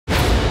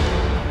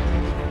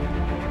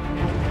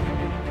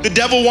The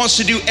devil wants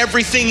to do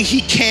everything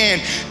he can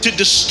to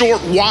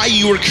distort why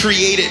you were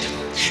created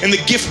and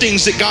the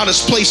giftings that God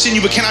has placed in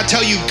you. But can I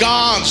tell you,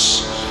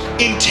 God's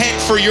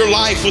intent for your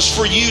life was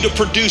for you to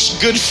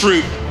produce good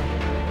fruit,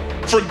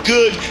 for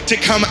good to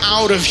come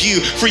out of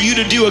you, for you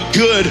to do a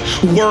good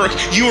work.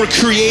 You were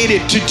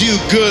created to do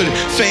good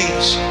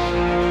things.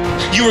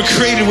 You were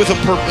created with a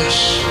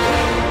purpose.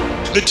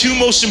 The two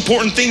most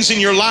important things in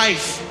your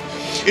life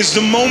is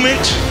the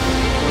moment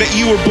that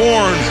you were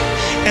born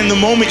and the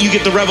moment you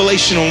get the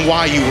revelation on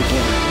why you were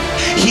born.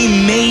 He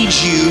made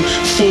you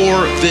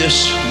for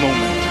this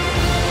moment.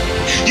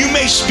 You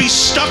may be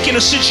stuck in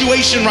a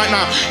situation right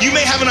now. You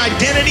may have an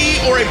identity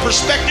or a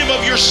perspective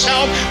of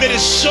yourself that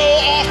is so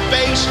off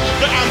base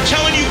that I'm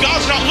telling you,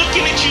 God's not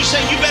looking at you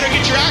saying, you better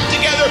get your act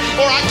together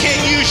or I can't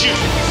use you.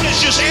 He says,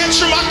 just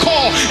answer my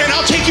call and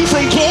I'll take you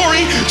from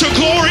glory to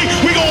glory.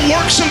 We're going to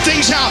work some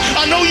things out.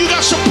 I know you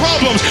got some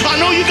problems. I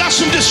know you got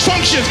some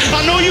dysfunctions.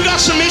 I know you got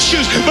some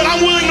issues, but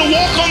I'm willing to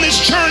walk on this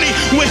journey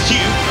with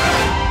you.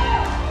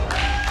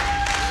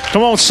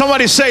 Come on,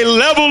 somebody say,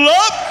 level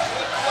up.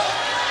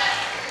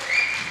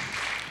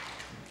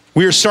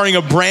 We are starting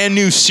a brand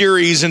new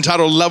series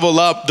entitled Level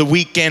Up the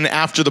weekend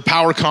after the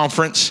Power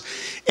Conference,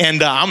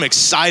 and I'm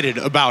excited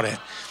about it.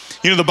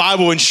 You know, the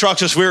Bible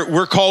instructs us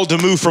we're called to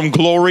move from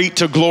glory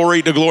to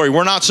glory to glory.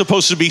 We're not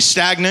supposed to be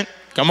stagnant.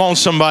 Come on,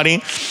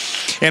 somebody.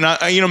 And,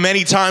 you know,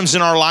 many times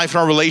in our life, in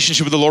our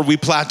relationship with the Lord, we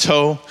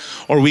plateau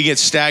or we get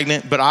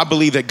stagnant, but I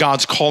believe that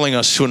God's calling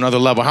us to another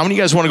level. How many of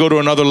you guys want to go to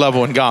another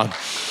level in God?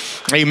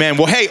 Amen.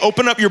 Well, hey,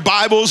 open up your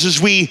Bibles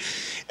as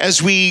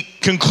we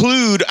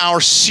conclude our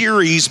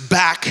series,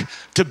 Back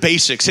to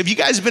Basics. Have you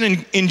guys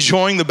been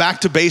enjoying the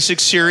Back to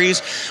Basics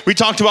series? We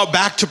talked about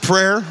back to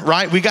prayer,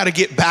 right? We got to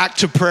get back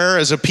to prayer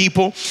as a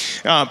people.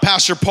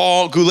 Pastor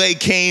Paul Goulet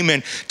came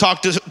and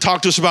talked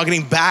to us about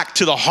getting back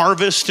to the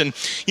harvest. And,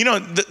 you know,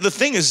 the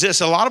thing is this,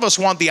 a lot of us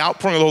want the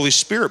outpouring of the Holy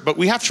Spirit, but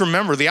we have to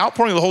remember the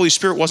outpouring of the Holy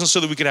Spirit wasn't so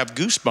that we could have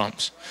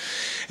goosebumps.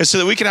 It's so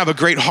that we can have a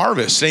great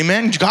harvest.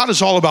 Amen. God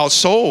is all about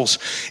souls.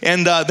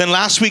 And then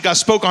last week I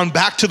spoke on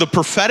back to the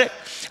prophetic.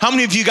 How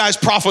many of you guys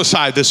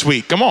prophesied this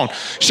week? Come on,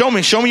 show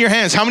me your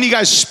hands. How many of you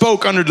guys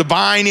spoke under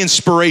divine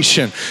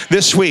inspiration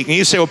this week? And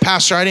you say, well,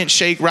 Pastor, I didn't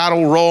shake,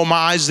 rattle, roll. My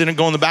eyes didn't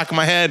go in the back of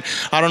my head.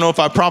 I don't know if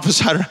I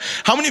prophesied.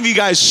 How many of you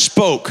guys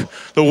spoke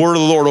the word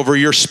of the Lord over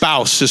your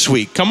spouse this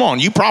week? Come on,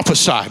 you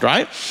prophesied,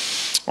 right?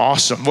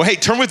 Awesome. Well, hey,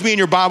 turn with me in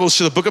your Bibles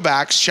to the book of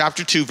Acts,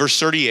 chapter 2, verse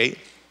 38.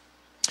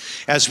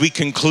 As we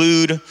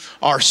conclude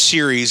our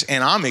series,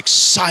 and I'm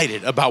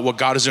excited about what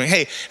God is doing.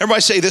 Hey,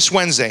 everybody say this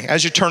Wednesday.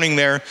 As you're turning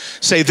there,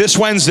 say this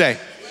Wednesday.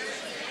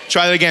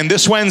 Try it again,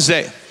 this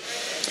Wednesday.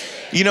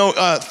 You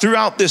know,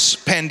 throughout this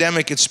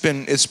pandemic, it's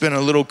been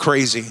a little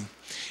crazy.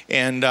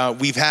 And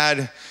we've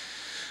had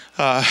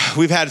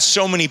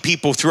so many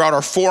people throughout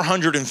our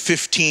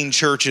 415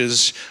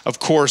 churches, of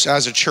course,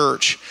 as a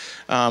church,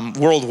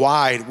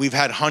 worldwide. We've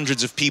had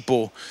hundreds of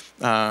people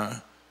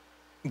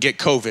get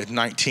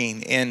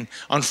COVID-19. And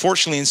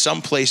unfortunately, in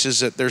some places,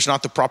 that there's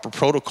not the proper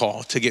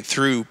protocol to get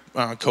through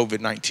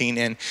COVID-19.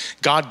 And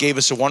God gave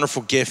us a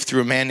wonderful gift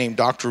through a man named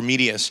Dr.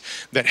 Remedius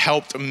that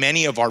helped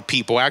many of our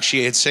people,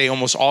 actually I'd say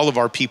almost all of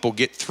our people,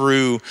 get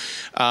through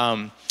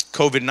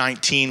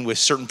COVID-19 with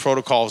certain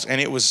protocols, and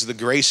it was the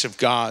grace of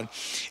God.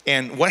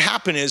 And what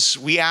happened is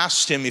we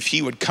asked him if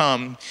he would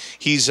come.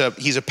 He's a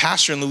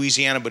pastor in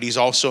Louisiana, but he's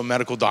also a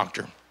medical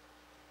doctor.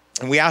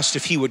 And we asked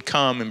if he would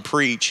come and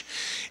preach.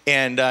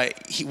 And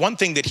one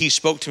thing that he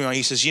spoke to me on,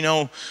 he says, you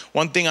know,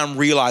 one thing I'm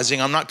realizing,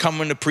 I'm not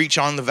coming to preach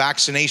on the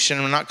vaccination.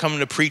 I'm not coming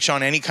to preach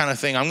on any kind of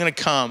thing. I'm going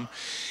to come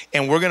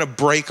and we're going to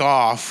break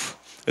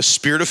off the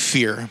spirit of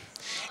fear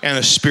and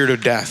the spirit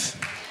of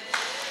death.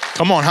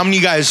 Come on, how many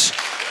of you guys?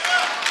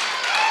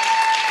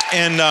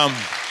 And,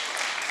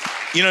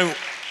 you know,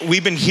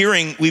 we've been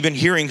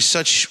hearing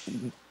such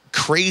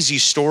crazy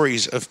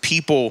stories of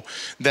people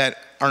that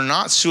are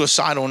not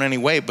suicidal in any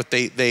way, but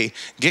they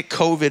get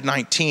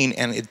COVID-19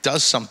 and it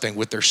does something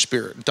with their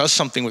spirit, it does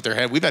something with their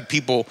head. We've had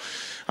people,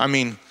 I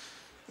mean,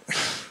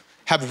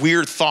 have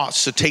weird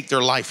thoughts to take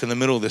their life in the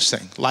middle of this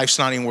thing. Life's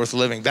not even worth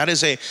living.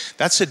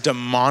 That's a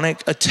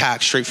demonic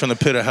attack straight from the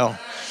pit of hell.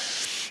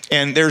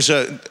 And there's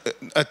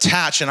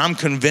attached, and I'm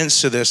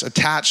convinced of this,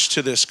 attached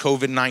to this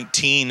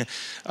COVID-19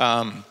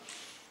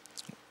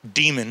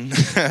 demon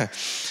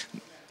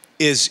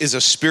is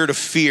a spirit of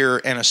fear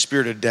and a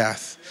spirit of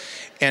death.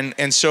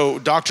 And so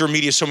Dr.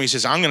 Remedius told me, he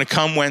says, I'm going to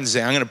come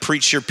Wednesday. I'm going to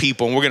preach to your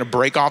people, and we're going to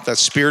break off that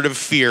spirit of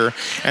fear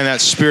and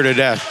that spirit of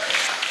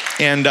death.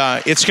 And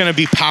it's going to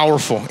be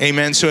powerful.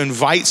 Amen. So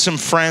invite some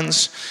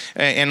friends.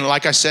 And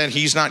like I said,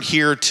 he's not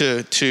here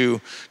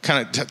to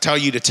kind of tell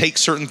you to take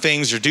certain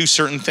things or do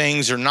certain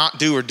things or not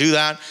do or do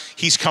that.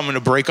 He's coming to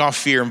break off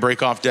fear and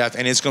break off death.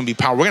 And it's going to be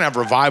powerful. We're going to have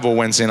revival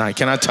Wednesday night.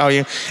 Can I tell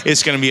you?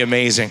 It's going to be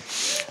amazing.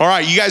 All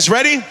right. You guys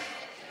ready?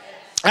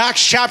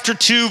 Acts chapter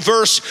 2,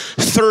 verse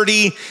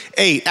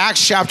 38.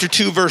 Acts chapter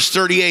 2, verse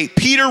 38.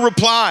 Peter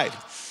replied,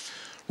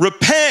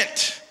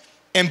 repent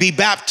and be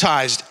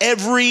baptized,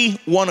 every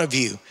one of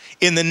you,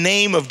 in the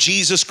name of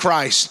Jesus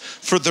Christ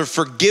for the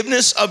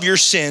forgiveness of your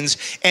sins,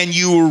 and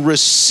you will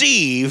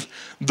receive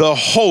the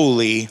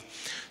Holy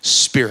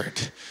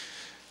Spirit.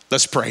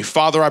 Let's pray.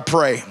 Father, I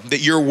pray that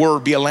your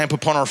word be a lamp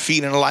upon our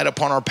feet and a light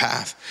upon our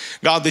path.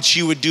 God, that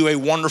you would do a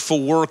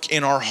wonderful work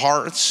in our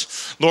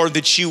hearts. Lord,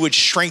 that you would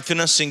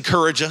strengthen us,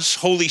 encourage us.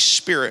 Holy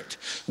Spirit,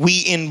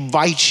 we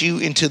invite you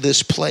into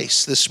this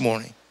place this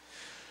morning.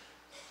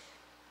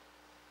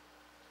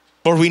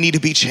 Lord, we need to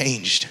be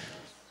changed.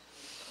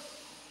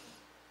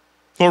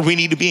 Lord, we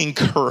need to be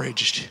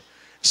encouraged.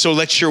 So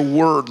let your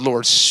word,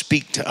 Lord,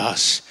 speak to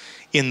us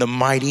in the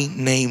mighty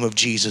name of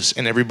Jesus.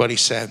 And everybody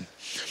said,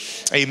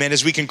 amen.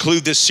 As we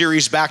conclude this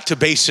series, Back to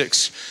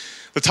Basics,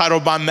 the title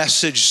of my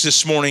message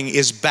this morning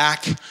is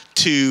Back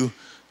to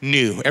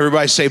New.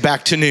 Everybody say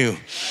back to new.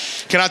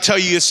 Can I tell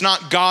you, it's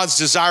not God's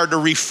desire to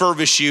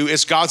refurbish you.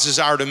 It's God's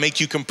desire to make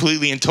you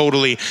completely and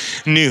totally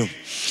new.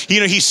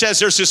 You know, he says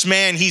there's this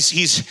man,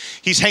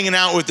 he's hanging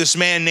out with this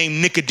man named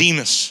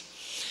Nicodemus.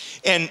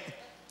 And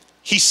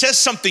he says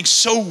something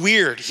so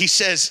weird. He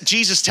says,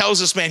 Jesus tells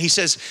this man, he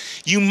says,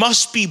 you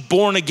must be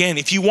born again.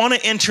 If you want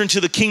to enter into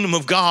the kingdom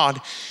of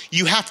God,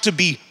 you have to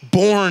be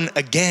born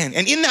again.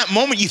 And in that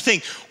moment, you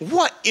think,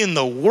 what in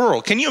the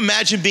world? Can you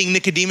imagine being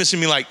Nicodemus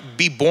and be like,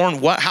 be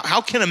born what?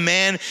 How can a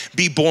man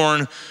be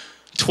born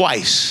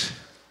twice?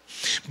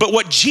 But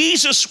what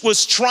Jesus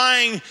was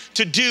trying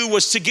to do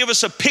was to give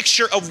us a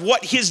picture of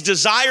what his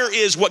desire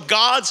is, what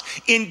God's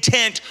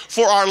intent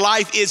for our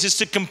life is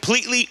to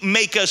completely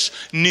make us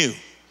new.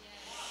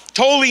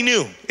 Totally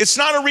new. It's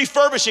not a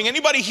refurbishing.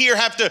 Anybody here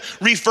have to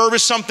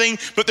refurbish something,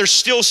 but there's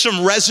still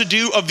some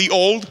residue of the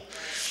old?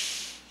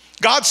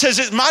 God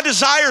says, my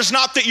desire is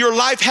not that your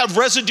life have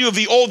residue of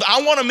the old.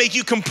 I want to make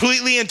you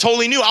completely and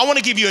totally new. I want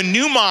to give you a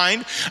new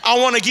mind. I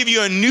want to give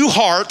you a new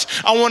heart.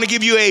 I want to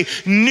give you a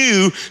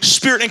new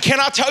spirit. And can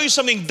I tell you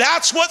something?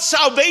 That's what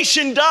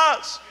salvation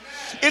does.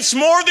 It's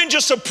more than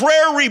just a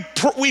prayer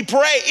we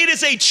pray. It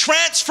is a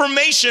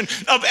transformation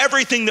of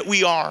everything that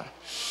we are.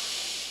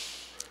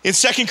 In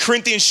 2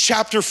 Corinthians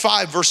chapter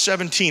 5, verse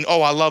 17,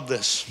 oh, I love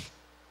this.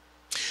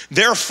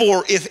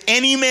 Therefore, if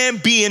any man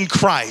be in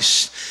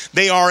Christ,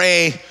 they are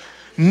a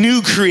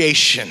new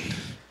creation.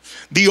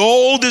 The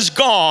old is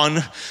gone,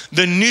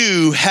 the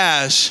new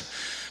has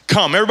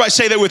come. Everybody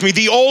say that with me.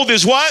 The old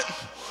is what?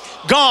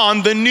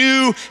 Gone, the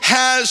new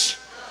has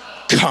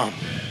come.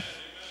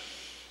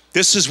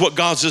 This is what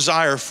God's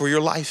desire for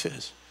your life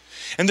is.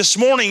 And this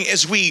morning,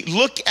 as we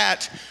look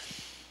at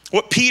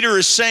what Peter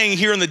is saying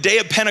here in the day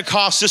of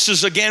Pentecost, this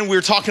is, again,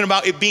 we're talking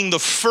about it being the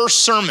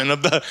first sermon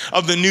of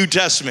the New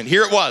Testament.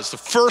 Here it was, the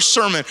first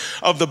sermon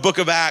of the book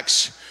of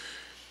Acts.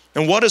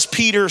 And what does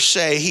Peter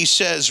say? He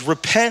says,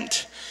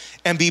 repent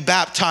and be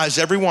baptized,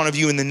 every one of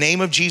you, in the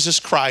name of Jesus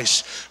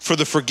Christ for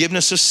the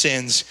forgiveness of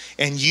sins,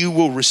 and you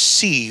will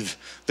receive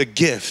the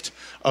gift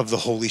of the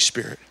Holy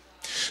Spirit.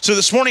 So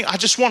this morning, I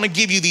just want to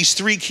give you these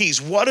three keys.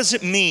 What does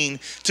it mean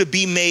to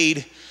be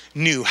made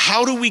new?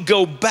 How do we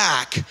go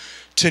back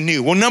to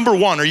new? Well, number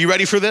one, are you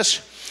ready for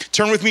this?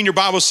 Turn with me in your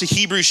Bibles to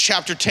Hebrews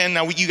chapter 10.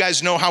 Now, you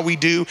guys know how we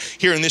do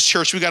here in this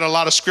church. We got a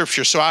lot of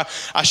scripture, so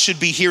I should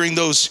be hearing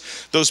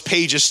those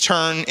pages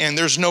turn, and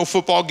there's no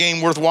football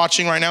game worth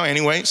watching right now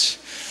anyways.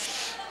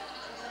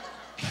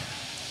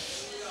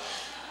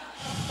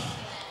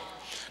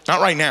 Not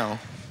right now.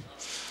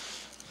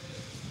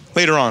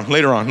 Later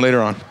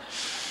on.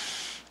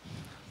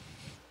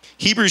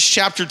 Hebrews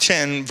chapter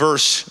 10,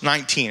 verse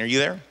 19. Are you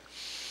there?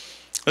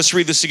 Let's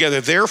read this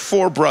together.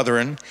 Therefore,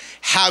 brethren,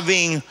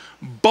 having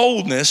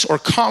boldness or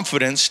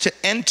confidence to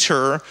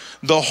enter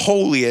the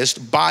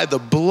holiest by the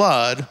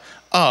blood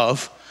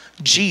of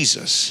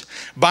Jesus,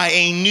 by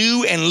a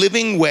new and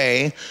living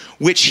way,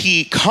 which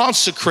he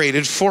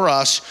consecrated for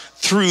us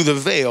through the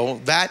veil,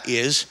 that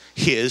is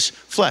his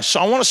flesh. So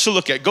I want us to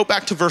look at, go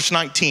back to verse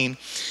 19,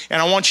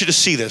 and I want you to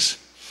see this.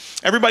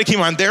 Everybody keep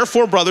in mind,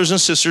 therefore, brothers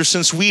and sisters,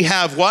 since we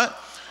have what?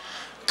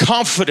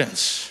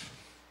 Confidence.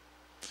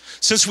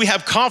 Since we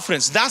have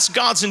confidence, that's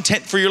God's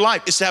intent for your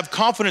life, is to have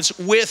confidence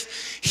with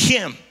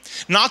him.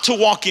 Not to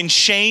walk in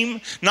shame,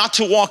 not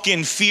to walk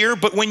in fear,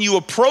 but when you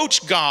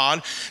approach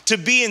God, to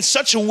be in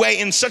such a way,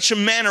 in such a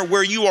manner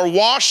where you are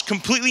washed,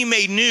 completely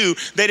made new,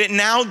 that it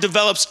now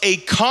develops a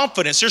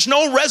confidence. There's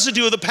no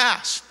residue of the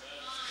past.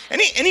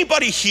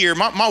 Anybody here,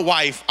 my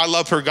wife, I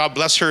love her, God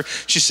bless her.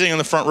 She's sitting in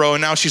the front row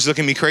and now she's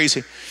looking at me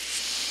crazy.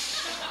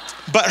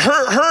 But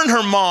her and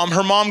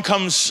her mom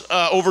comes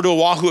over to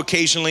Oahu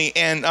occasionally,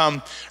 and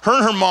her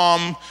and her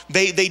mom,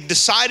 they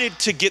decided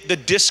to get the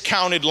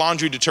discounted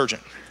laundry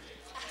detergent.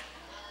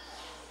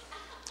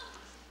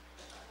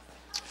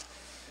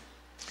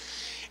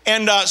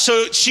 And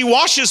so she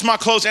washes my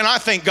clothes, and I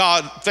thank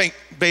God,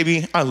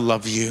 baby, I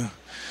love you.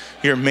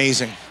 You're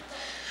amazing.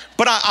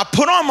 But I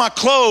put on my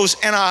clothes,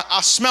 and I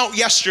smelled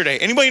yesterday.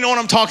 Anybody know what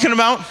I'm talking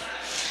about?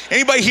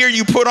 Anybody here,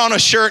 you put on a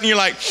shirt and you're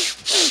like,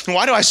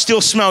 why do I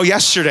still smell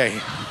yesterday?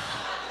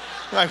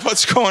 Like,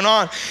 what's going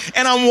on?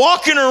 And I'm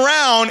walking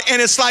around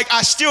and it's like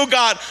I still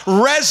got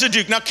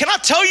residue. Now, can I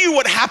tell you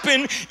what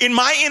happened in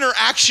my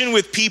interaction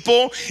with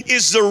people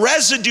is the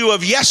residue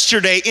of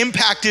yesterday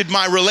impacted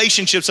my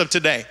relationships of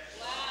today.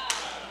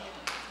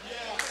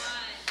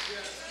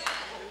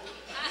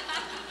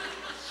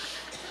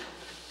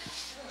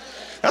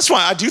 That's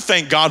why I do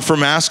thank God for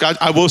masks.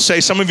 I will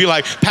say, some of you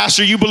like,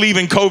 Pastor, you believe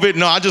in COVID?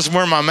 No, I just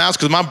wear my mask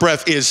because my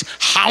breath is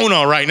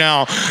hauna right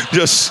now.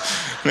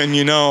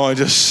 And I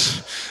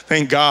just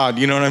thank God,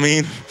 you know what I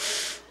mean?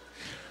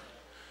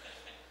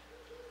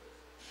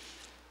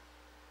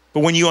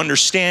 But when you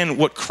understand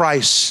what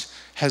Christ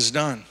has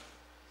done,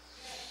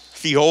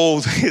 the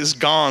old is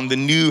gone, the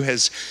new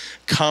has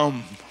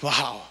come.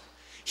 Wow.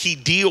 He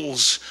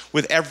deals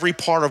with every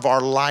part of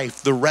our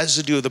life, the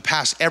residue of the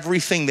past,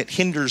 everything that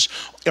hinders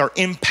or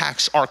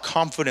impacts our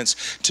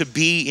confidence to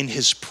be in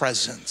his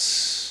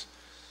presence.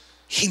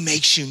 He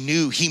makes you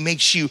new. He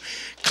makes you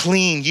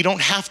clean. You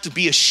don't have to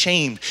be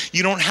ashamed.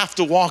 You don't have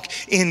to walk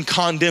in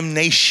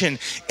condemnation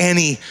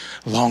any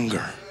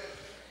longer.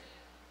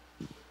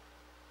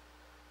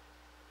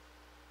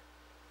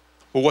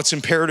 Well, what's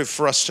imperative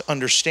for us to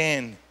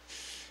understand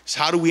is,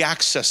 how do we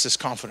access this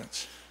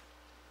confidence?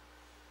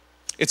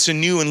 It's a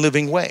new and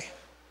living way.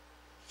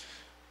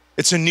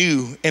 It's a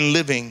new and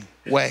living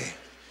way.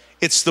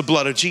 It's the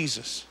blood of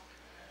Jesus.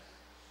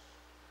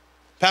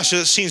 Pastor,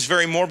 that seems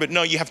very morbid.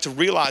 No, you have to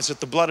realize that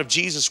the blood of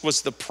Jesus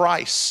was the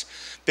price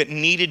that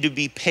needed to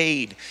be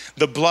paid.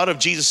 The blood of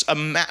Jesus,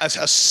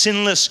 a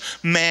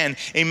sinless man,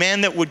 a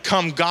man that would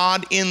come,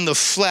 God in the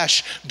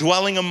flesh,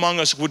 dwelling among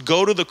us, would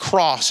go to the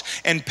cross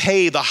and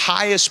pay the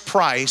highest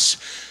price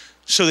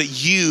so that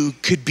you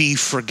could be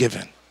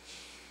forgiven.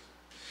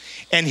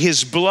 And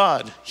his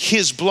blood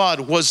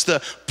was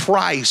the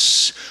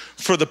price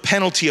for the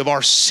penalty of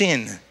our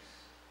sin,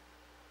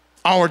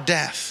 our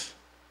death.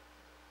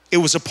 It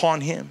was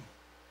upon him.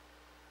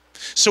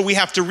 So we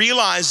have to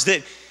realize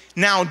that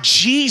now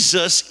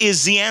Jesus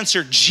is the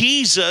answer.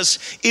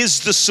 Jesus is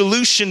the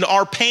solution to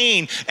our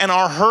pain and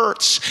our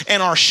hurts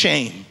and our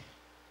shame.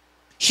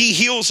 He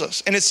heals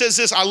us. And it says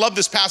this, I love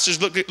this passage.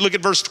 Look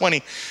at verse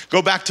 20.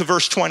 Go back to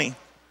verse 20.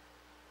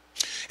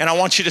 And I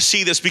want you to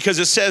see this, because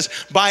it says,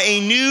 by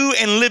a new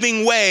and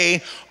living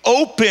way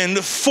opened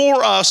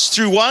for us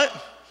through what?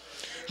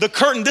 The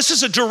curtain. This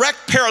is a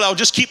direct parallel.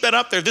 Just keep that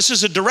up there. This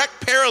is a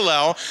direct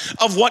parallel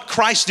of what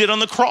Christ did on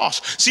the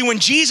cross. See, when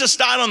Jesus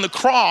died on the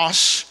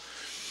cross,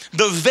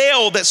 the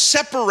veil that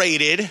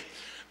separated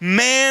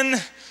man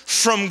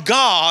from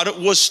God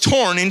was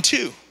torn in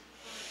two.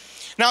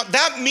 Now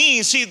that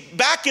means, see,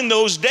 back in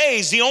those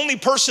days, the only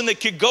person that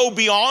could go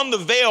beyond the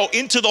veil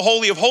into the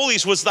Holy of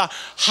Holies was the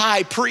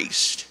high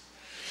priest.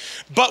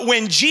 But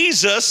when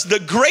Jesus, the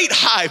great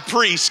high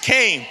priest,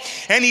 came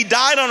and he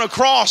died on a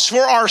cross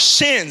for our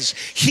sins,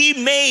 he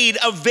made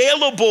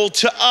available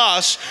to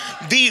us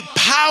the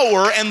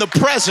power and the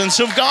presence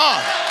of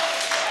God.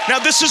 Now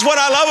this is what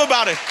I love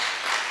about it.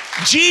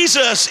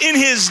 Jesus, in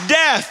his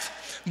death,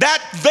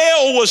 that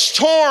veil was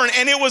torn,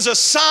 and it was a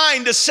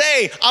sign to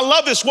say, I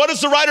love this. What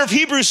does the writer of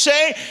Hebrews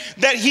say?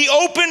 That he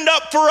opened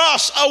up for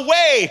us a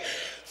way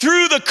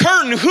through the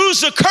curtain.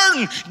 Who's the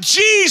curtain?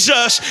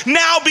 Jesus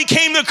now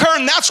became the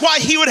curtain. That's why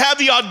he would have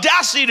the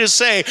audacity to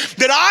say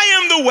that I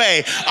am the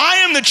way, I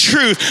am the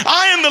truth,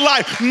 I am the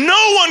life.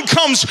 No one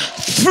comes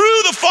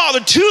through the Father,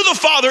 to the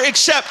Father,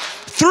 except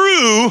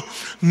through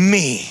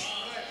me.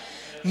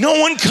 No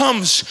one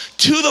comes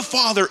to the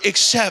Father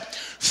except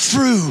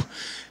through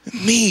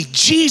me.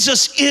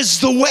 Jesus is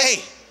the way.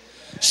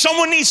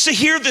 Someone needs to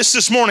hear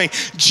this morning.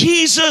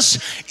 Jesus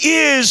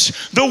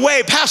is the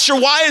way. Pastor,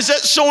 why is that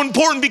so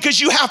important?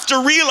 Because you have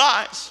to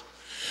realize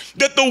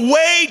that the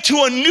way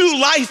to a new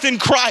life in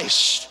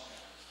Christ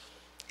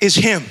is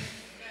him.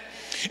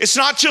 It's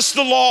not just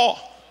the law.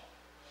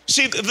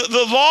 See,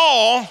 the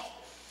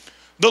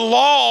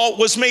law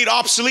was made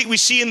obsolete. We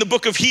see in the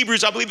book of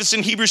Hebrews, I believe it's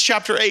in Hebrews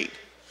chapter 8.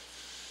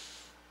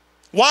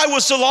 Why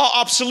was the law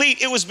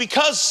obsolete? It was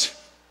because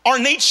our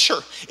nature.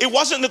 It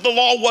wasn't that the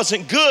law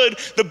wasn't good.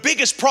 The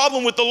biggest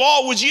problem with the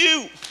law was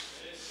you.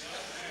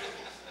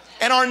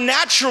 And our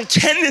natural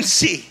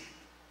tendency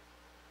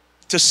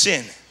to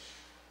sin.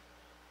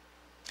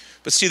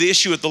 But see, the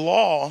issue with the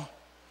law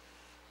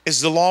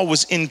is the law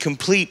was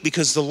incomplete,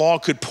 because the law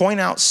could point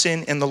out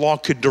sin and the law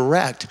could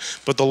direct,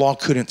 but the law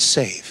couldn't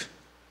save.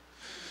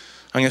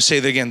 I'm going to say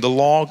that again. The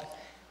law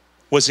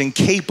was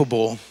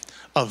incapable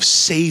of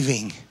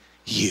saving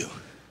you.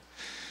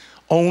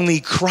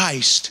 Only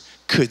Christ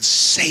could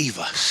save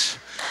us.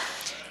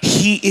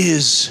 He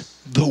is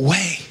the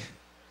way.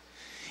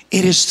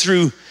 It is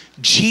through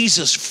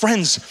Jesus.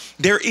 Friends,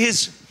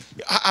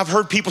 I've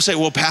heard people say,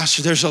 well,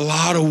 Pastor, there's a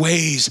lot of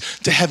ways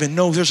to heaven.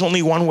 No, there's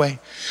only one way.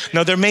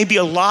 Now, there may be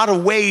a lot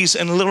of ways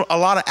and a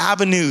lot of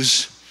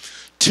avenues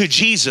to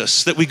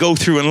Jesus that we go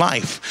through in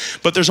life,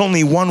 but there's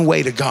only one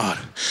way to God.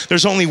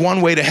 There's only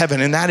one way to heaven,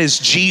 and that is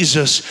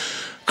Jesus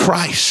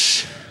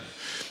Christ.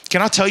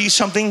 Can I tell you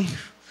something?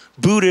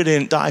 Buddha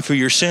didn't die for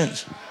your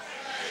sins.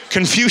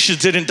 Confucius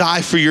didn't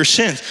die for your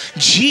sins.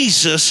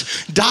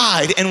 Jesus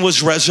died and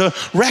was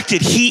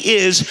resurrected. He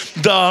is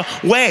the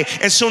way.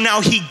 And so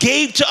now he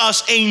gave to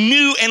us a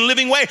new and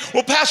living way.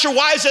 Well, Pastor,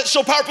 why is that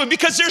so powerful?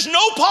 Because there's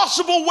no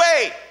possible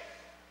way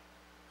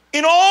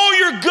in all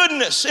your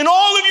goodness, in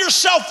all of your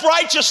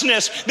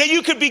self-righteousness, that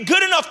you could be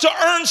good enough to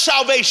earn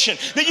salvation,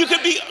 that you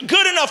could be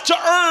good enough to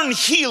earn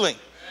healing.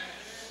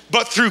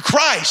 But through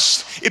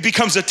Christ, it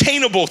becomes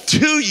attainable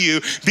to you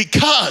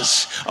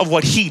because of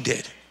what he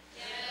did.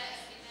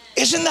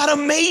 Isn't that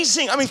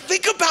amazing? I mean,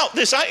 think about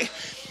this.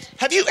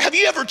 Have you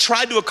ever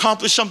tried to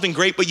accomplish something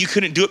great, but you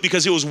couldn't do it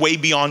because it was way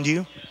beyond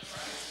you?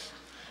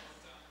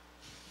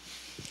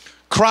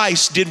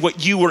 Christ did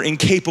what you were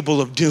incapable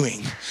of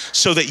doing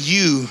so that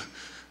you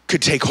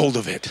could take hold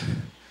of it.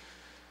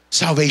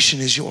 Salvation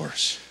is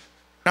yours.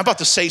 I'm about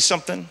to say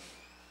something,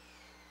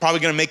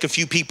 probably gonna make a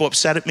few people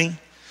upset at me.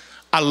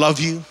 I love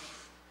you. Look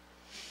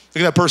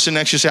at that person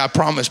next to you, say, I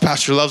promise,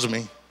 Pastor loves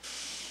me.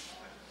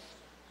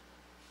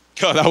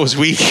 God, that was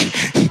weak.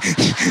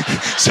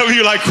 Some of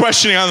you are like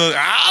questioning,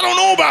 I don't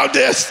know about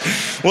this.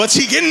 What's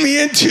he getting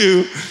me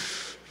into?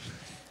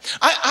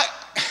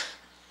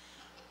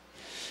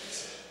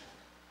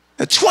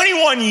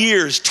 21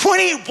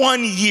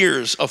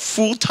 years of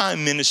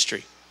full-time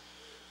ministry.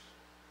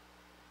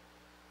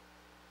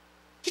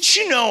 Did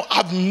you know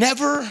I've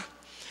never,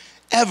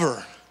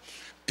 ever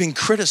been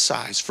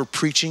criticized for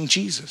preaching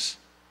Jesus,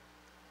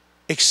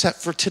 except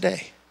for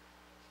today.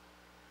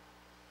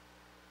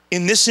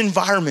 In this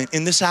environment,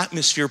 in this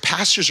atmosphere,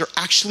 pastors are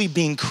actually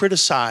being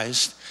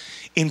criticized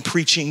in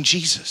preaching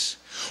Jesus.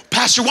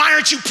 Pastor, why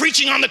aren't you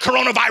preaching on the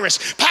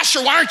coronavirus?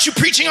 Pastor, why aren't you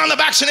preaching on the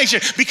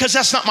vaccination? Because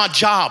that's not my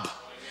job.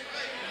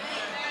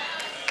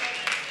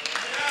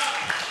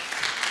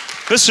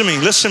 Listen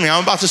to me.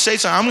 I'm about to say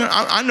something.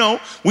 I know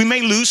we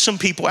may lose some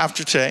people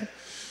after today.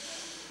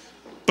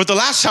 But the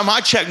last time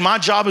I checked, my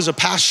job as a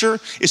pastor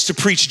is to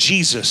preach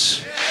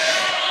Jesus.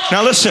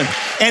 Now listen,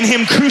 and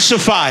him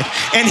crucified,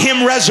 and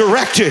him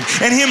resurrected,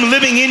 and him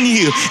living in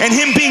you, and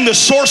him being the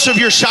source of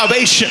your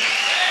salvation.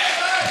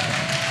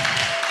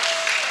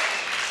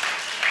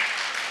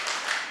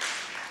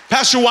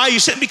 Pastor, why you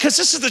said? Because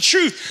this is the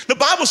truth. The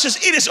Bible says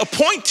it is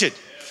appointed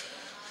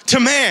to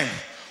man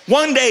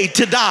one day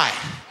to die.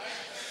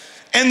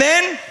 And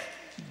then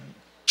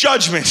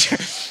judgment.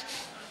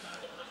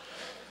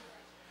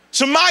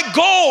 So my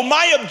goal,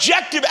 my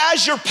objective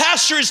as your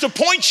pastor is to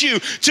point you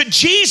to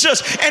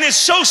Jesus. And it's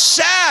so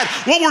sad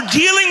what we're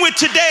dealing with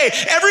today.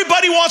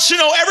 Everybody wants to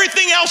know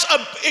everything else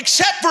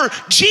except for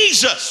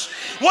Jesus.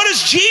 What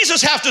does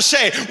Jesus have to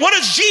say? What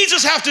does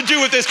Jesus have to do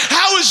with this?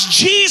 How is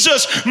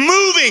Jesus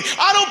moving?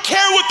 I don't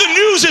care what the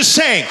news is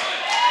saying.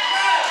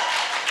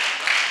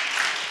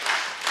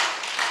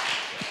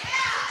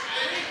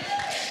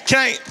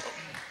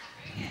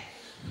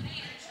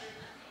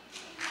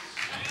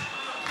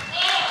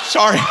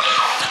 Sorry,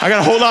 I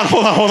gotta hold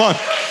on.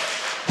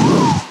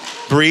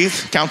 Breathe,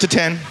 count to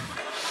 10.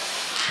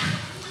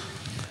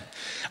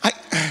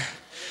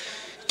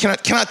 Can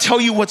I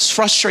tell you what's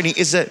frustrating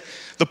is that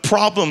the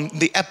problem,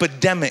 the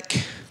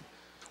epidemic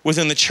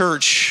within the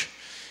church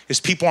is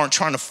people aren't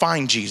trying to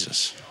find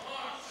Jesus.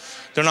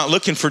 They're not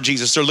looking for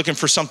Jesus, they're looking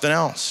for something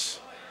else.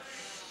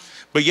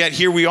 But yet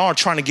here we are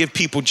trying to give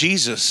people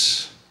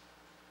Jesus.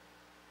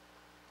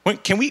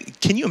 Can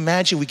you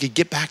imagine we could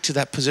get back to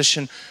that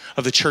position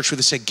of the church where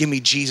they said, give me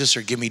Jesus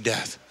or give me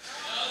death?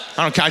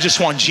 I don't care, I just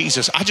want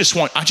Jesus. I just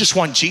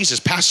want Jesus.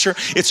 Pastor,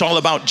 it's all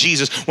about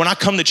Jesus. When I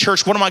come to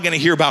church, what am I gonna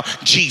hear about?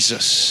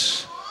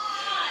 Jesus.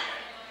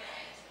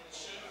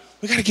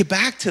 We gotta get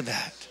back to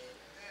that.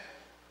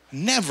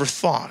 Never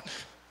thought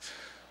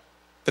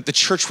that the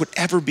church would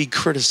ever be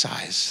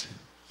criticized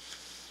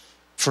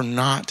for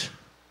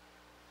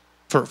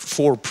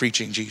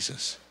preaching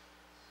Jesus.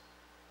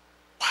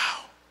 Wow.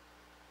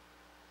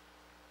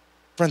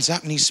 Friends,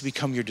 that needs to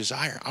become your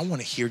desire. I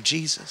want to hear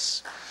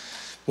Jesus.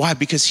 Why?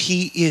 Because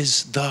he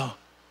is the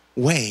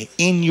way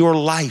in your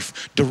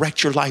life.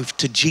 Direct your life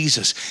to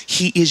Jesus.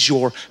 He is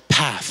your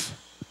path.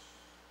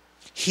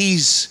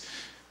 He's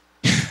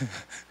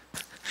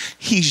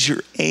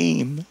your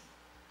aim.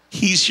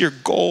 He's your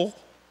goal.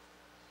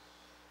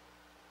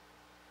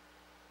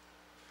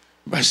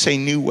 I say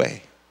new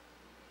way.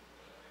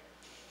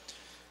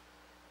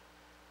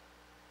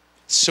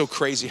 It's so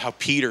crazy how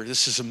Peter,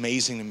 this is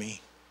amazing to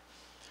me.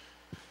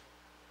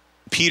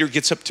 Peter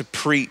gets up to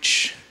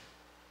preach.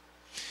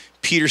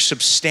 Peter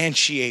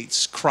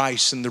substantiates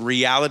Christ and the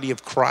reality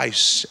of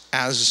Christ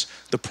as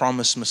the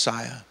promised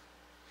Messiah.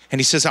 And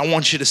he says, I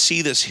want you to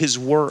see this, his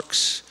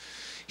works,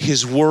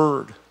 his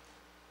word.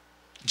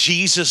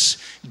 Jesus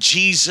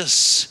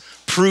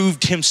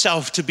proved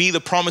himself to be the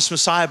promised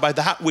Messiah by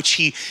that which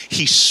he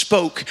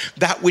spoke,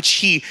 that which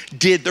he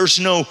did.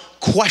 There's no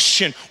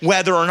question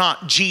whether or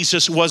not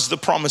Jesus was the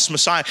promised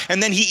Messiah.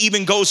 And then he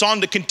even goes on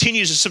to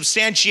continue to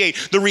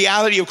substantiate the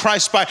reality of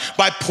Christ by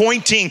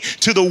pointing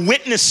to the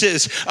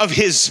witnesses of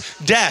his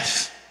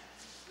death.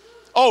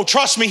 Oh,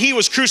 trust me, he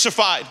was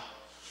crucified.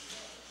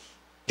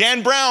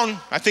 Dan Brown,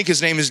 I think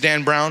his name is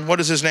Dan Brown.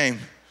 What is his name?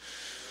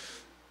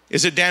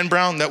 Is it Dan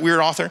Brown, that weird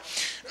author?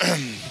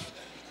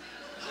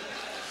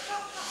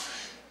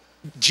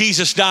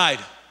 Jesus died.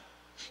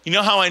 You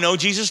know how I know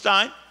Jesus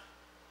died?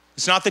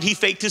 It's not that he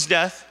faked his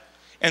death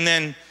and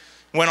then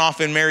went off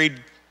and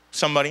married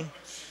somebody.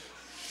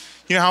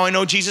 You know how I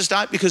know Jesus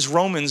died? Because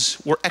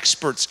Romans were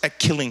experts at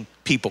killing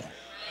people.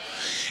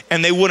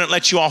 And they wouldn't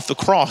let you off the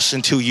cross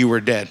until you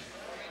were dead.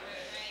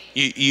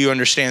 You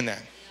understand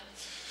that?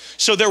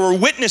 So there were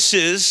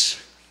witnesses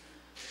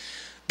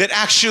that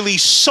actually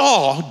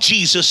saw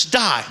Jesus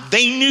die.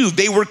 They knew,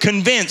 they were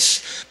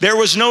convinced. There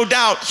was no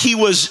doubt he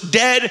was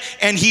dead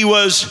and he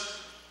was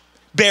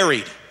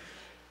buried.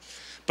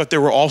 But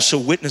there were also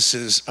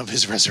witnesses of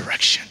his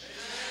resurrection.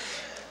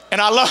 And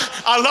I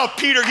love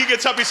Peter. He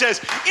gets up, he says,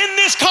 in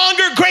this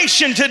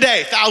congregation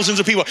today, thousands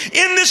of people,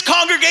 in this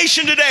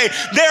congregation today,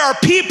 there are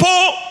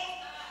people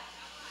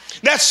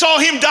that saw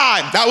him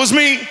die. That was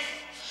me.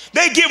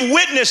 They give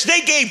witness,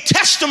 they gave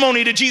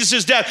testimony to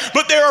Jesus' death,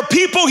 but there are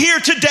people here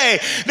today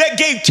that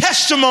gave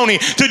testimony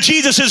to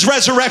Jesus'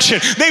 resurrection.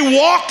 They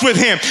walked with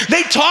him,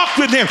 they talked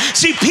with him.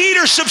 See,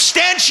 Peter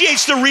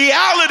substantiates the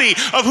reality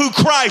of who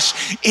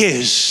Christ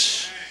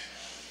is.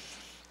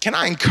 Can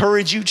I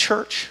encourage you,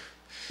 church?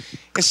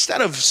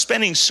 Instead of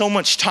spending so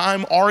much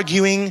time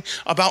arguing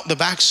about the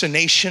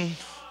vaccination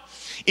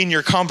in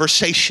your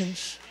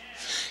conversations,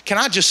 can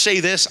I just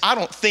say this? I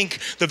don't think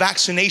the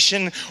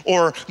vaccination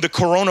or the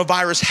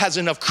coronavirus has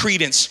enough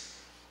credence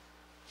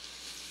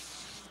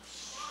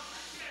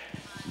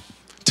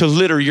to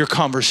litter your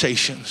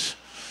conversations.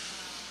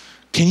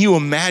 Can you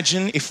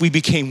imagine if we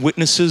became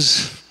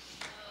witnesses?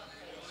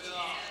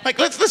 Like,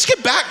 let's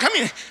get back. I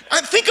mean,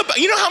 I think about,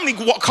 you know how many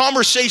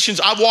conversations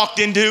I've walked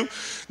into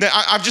that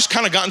I've just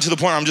kind of gotten to the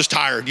point where I'm just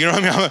tired. You know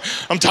what I mean?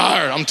 I'm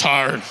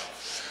tired.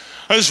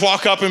 I just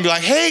walk up and be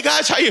like, hey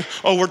guys, how you?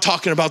 Oh, we're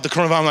talking about the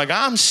coronavirus. I'm like,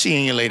 I'm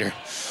seeing you later.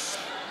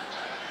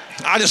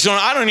 I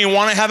don't even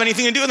want to have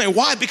anything to do with it.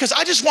 Why? Because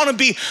I want to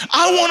be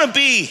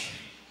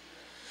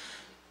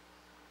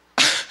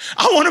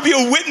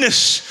a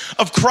witness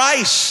of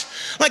Christ.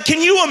 Like,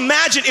 can you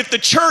imagine if the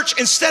church,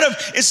 instead of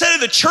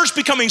the church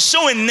becoming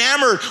so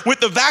enamored with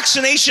the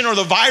vaccination or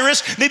the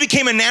virus, they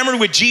became enamored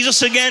with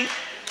Jesus again?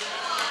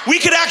 We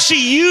could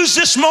actually use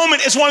this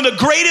moment as one of the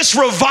greatest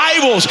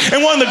revivals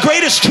and one of the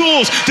greatest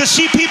tools to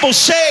see people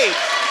saved.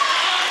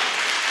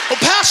 Well,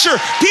 Pastor,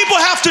 people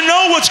have to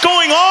know what's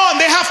going on.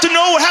 They have to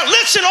know what happened.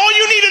 Listen, all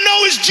you need to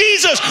know is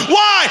Jesus.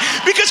 Why?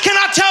 Because can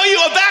I tell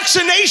you, a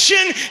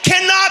vaccination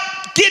cannot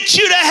get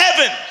you to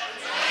heaven.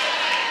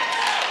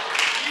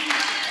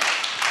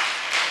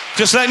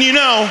 Just letting you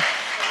know,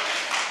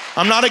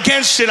 I'm not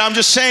against it. I'm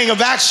just saying a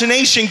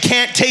vaccination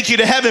can't take you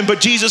to heaven,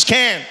 but Jesus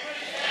can.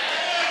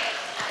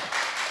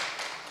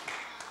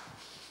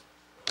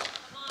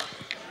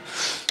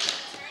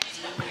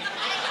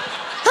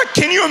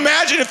 Can you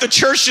imagine if the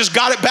church just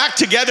got it back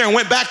together and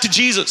went back to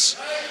Jesus?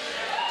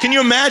 Can you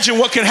imagine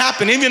what could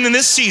happen even in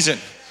this season?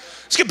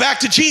 Let's get back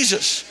to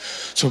Jesus.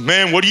 So,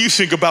 man, what do you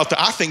think about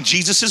that? I think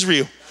Jesus is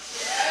real.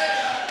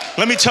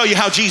 Let me tell you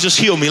how Jesus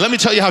healed me. Let me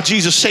tell you how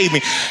Jesus saved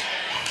me.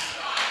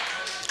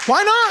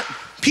 Why not?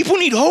 People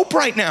need hope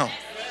right now.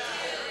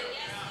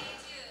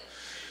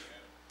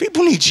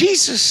 People need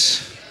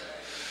Jesus.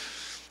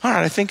 All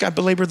right, I think I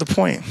belabored the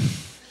point.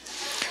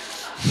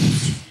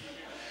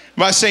 If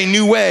I say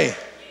new way,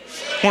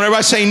 I want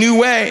everybody to say new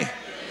way.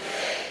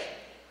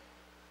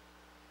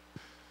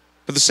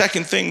 But the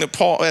second thing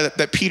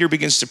that Peter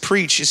begins to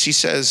preach is he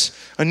says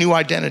a new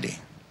identity.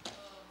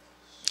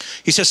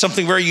 He says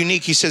something very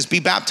unique. He says, be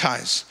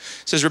baptized.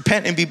 He says,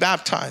 repent and be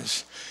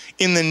baptized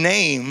in the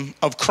name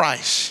of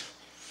Christ.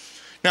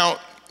 Now,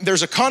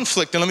 there's a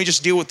conflict, and let me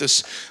just deal with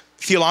this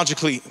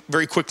theologically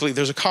very quickly.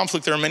 There's a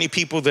conflict. There are many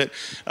people that,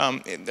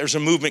 there's a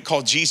movement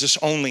called Jesus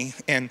Only,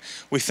 and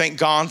we thank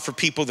God for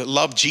people that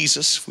love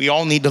Jesus. We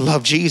all need to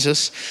love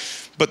Jesus.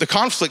 But the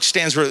conflict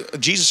stands where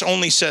Jesus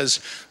Only says,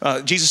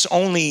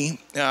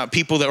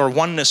 people that are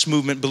oneness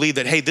movement believe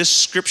that, hey, this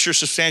scripture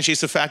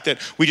substantiates the fact that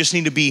we just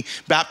need to be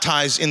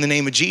baptized in the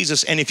name of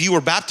Jesus. And if you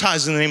were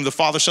baptized in the name of the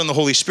Father, Son, and the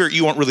Holy Spirit,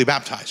 you weren't really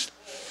baptized.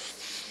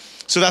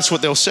 So that's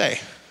what they'll say.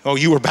 Oh,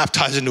 you were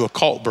baptized into a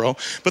cult, bro.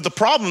 But the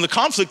problem, the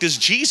conflict is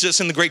Jesus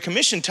in the Great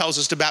Commission tells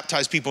us to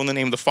baptize people in the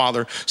name of the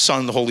Father,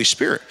 Son, and the Holy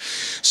Spirit.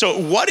 So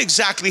what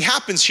exactly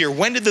happens here?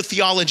 When did the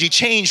theology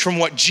change from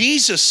what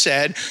Jesus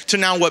said to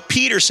now what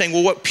Peter's saying?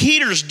 Well, what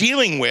Peter's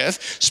dealing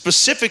with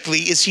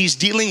specifically is he's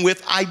dealing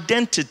with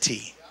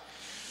identity.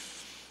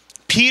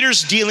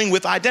 Peter's dealing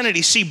with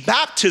identity. See,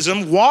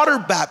 baptism, water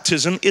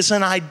baptism, is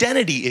an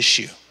identity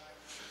issue.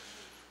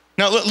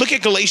 Now look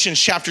at Galatians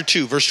chapter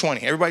 2, verse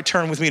 20. Everybody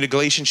turn with me to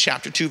Galatians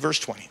chapter 2, verse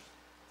 20.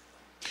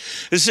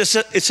 It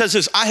says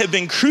this, I have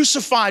been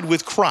crucified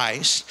with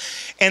Christ,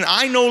 and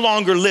I no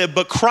longer live,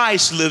 but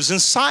Christ lives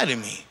inside of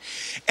me.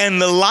 And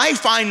the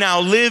life I now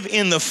live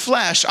in the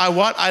flesh,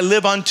 I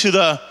live unto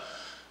the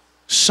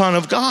Son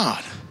of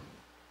God,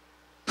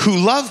 who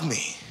loved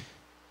me.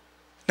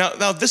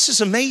 Now this is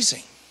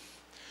amazing.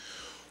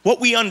 what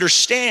we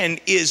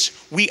understand is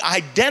we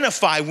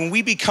identify, when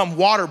we become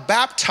water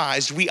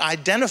baptized, we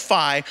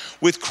identify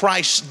with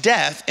Christ's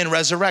death and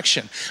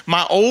resurrection.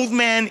 My old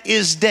man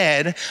is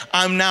dead.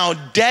 I'm now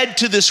dead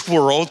to this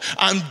world.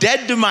 I'm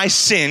dead to my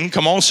sin.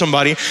 Come on,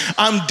 somebody.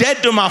 I'm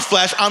dead to my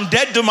flesh. I'm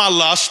dead to my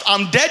lust.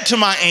 I'm dead to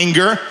my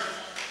anger.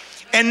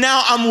 And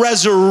now I'm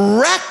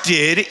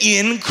resurrected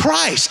in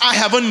Christ. I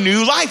have a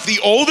new life. The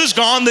old is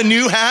gone. The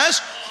new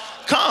has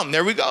come.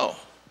 There we go.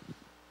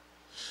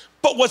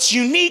 But what's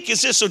unique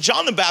is this. So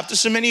John the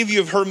Baptist, and many of you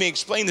have heard me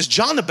explain this,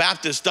 John the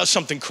Baptist does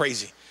something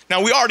crazy.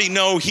 Now, we already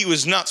know he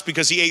was nuts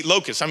because he ate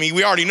locusts. I mean,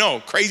 we already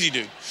know, crazy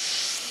dude.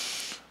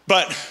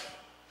 But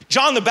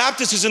John the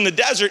Baptist is in the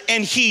desert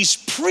and he's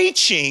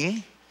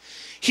preaching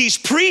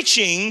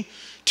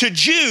to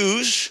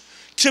Jews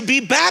to be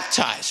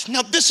baptized.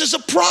 Now, this is a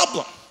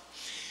problem,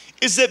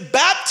 is that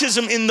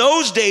baptism in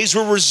those days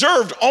were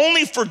reserved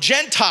only for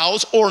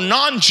Gentiles or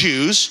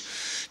non-Jews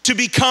to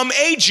become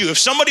a Jew. If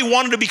somebody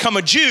wanted to become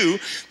a Jew,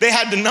 they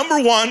had to, number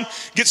one,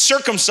 get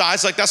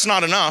circumcised. Like, that's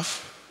not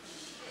enough.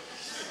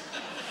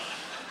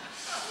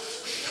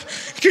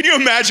 Can you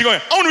imagine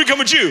going, I want to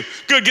become a Jew.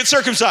 Good, get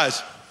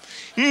circumcised.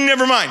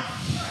 Never mind.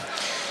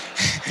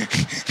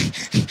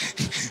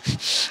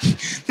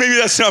 Maybe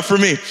that's not for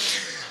me.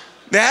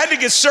 They had to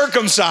get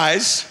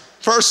circumcised,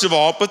 first of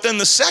all, but then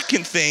the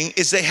second thing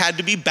is they had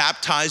to be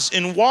baptized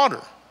in water.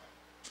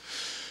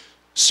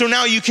 So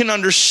now you can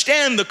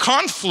understand the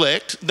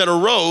conflict that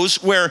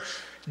arose where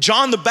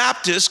John the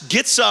Baptist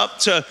gets up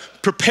to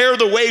prepare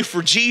the way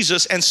for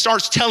Jesus and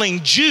starts telling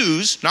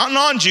Jews, not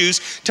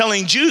non-Jews,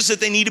 telling Jews that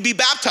they need to be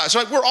baptized.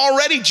 Like, we're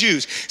already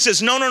Jews. He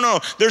says, no,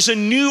 there's a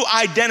new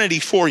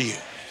identity for you.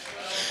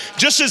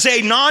 Just as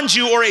a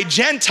non-Jew or a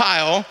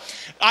Gentile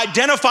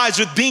identifies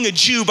with being a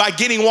Jew by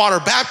getting water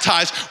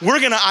baptized, we're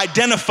gonna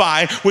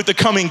identify with the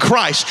coming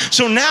Christ.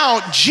 So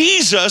now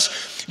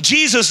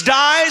Jesus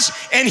dies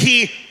and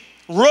he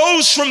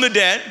rose from the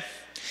dead,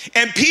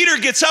 and Peter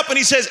gets up and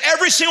he says,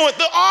 every single one,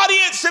 the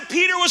audience that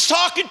Peter was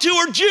talking to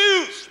are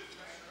Jews.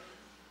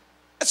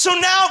 And so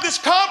now this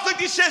conflict,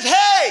 he says,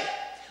 hey,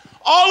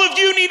 all of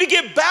you need to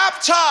get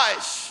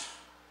baptized.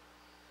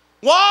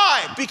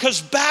 Why? Because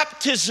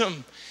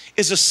baptism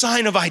is a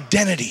sign of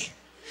identity.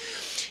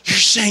 You're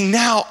saying,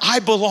 now I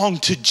belong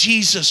to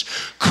Jesus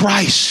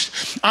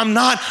Christ. I'm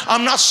not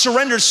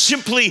surrendered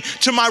simply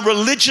to my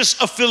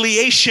religious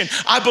affiliation.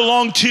 I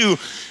belong to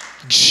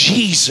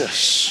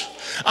Jesus.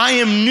 I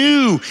am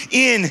new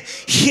in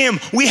him.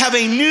 We have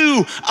a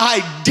new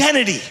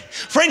identity.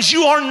 Friends,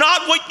 you are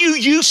not what you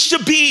used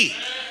to be.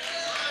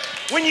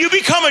 When you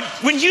become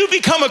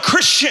a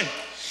Christian,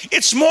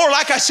 it's more,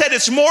 like I said,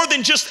 it's more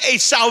than just a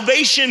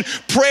salvation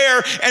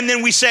prayer and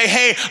then we say,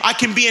 hey, I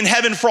can be in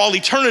heaven for all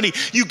eternity.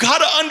 You got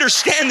to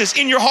understand this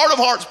in your heart of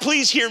hearts.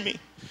 Please hear me.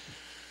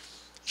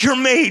 You're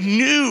made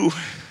new.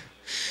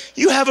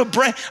 You have a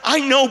brand.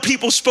 I know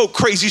people spoke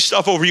crazy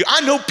stuff over you.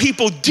 I know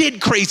people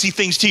did crazy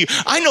things to you.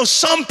 I know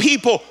some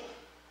people,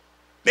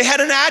 they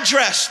had an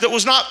address that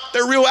was not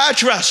their real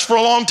address for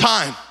a long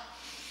time.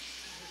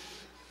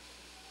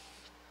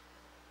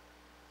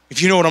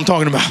 If you know what I'm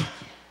talking about.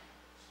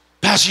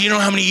 Pastor, you know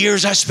how many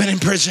years I spent in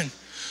prison?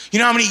 You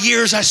know how many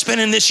years I spent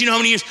in this? You know how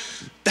many years?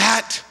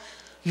 That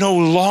no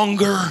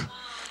longer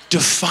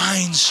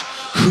defines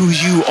who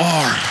you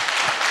are.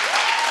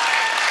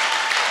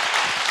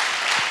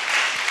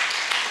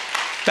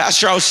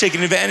 Pastor, I was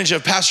taken advantage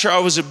of. Pastor, I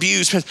was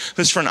abused.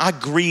 Listen, friend, I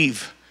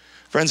grieve.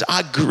 Friends,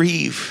 I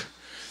grieve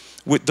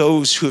with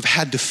those who have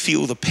had to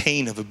feel the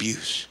pain of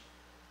abuse.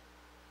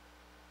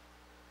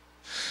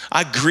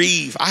 I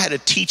grieve. I had a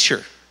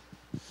teacher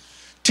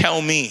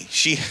tell me,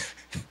 she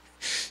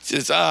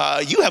says,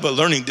 you have a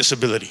learning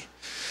disability.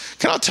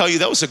 Can I tell you,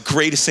 that was the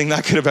greatest thing that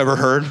I could have ever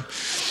heard.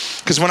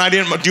 Because when I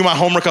didn't do my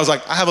homework, I was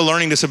like, I have a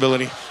learning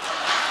disability.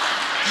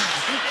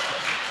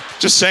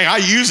 Just saying, I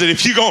use it.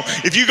 If you go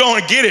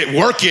and get it,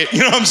 work it.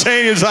 You know what I'm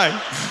saying? It's like,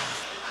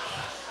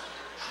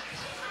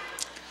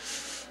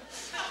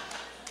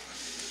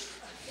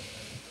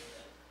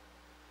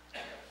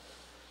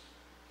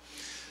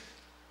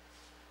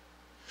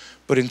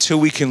 but until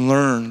we can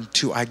learn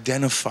to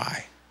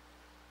identify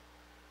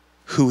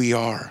who we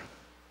are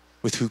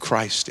with who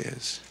Christ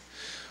is,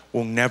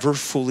 we'll never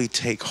fully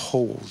take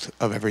hold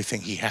of everything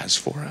he has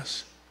for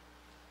us.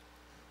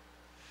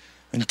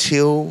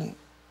 Until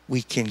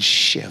we can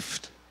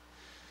shift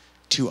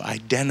to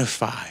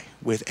identify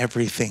with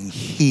everything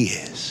he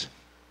is,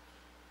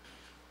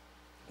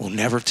 we'll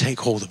never take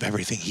hold of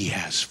everything he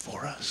has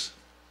for us.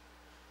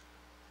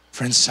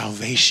 Friends,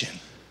 salvation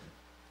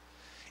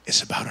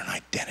is about an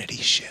identity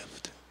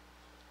shift.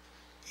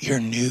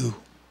 You're new.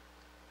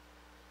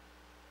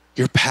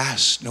 Your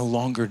past no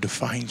longer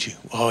defines you.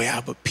 Oh yeah,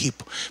 but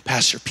people,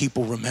 Pastor,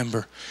 people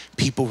remember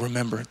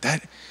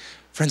that.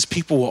 Friends,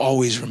 people will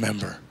always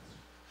remember.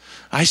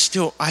 I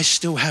still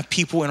have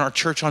people in our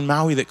church on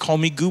Maui that call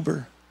me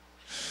Goober.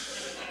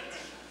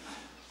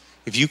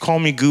 If you call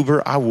me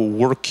Goober, I will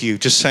work you.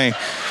 Just saying,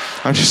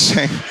 I'm just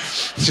saying,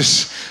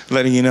 just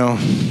letting you know.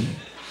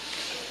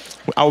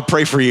 I will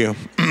pray for you.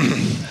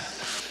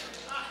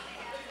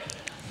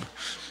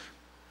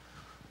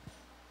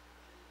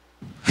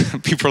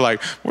 people are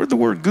like, where'd the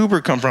word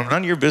goober come from?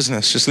 None of your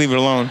business. Just leave it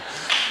alone.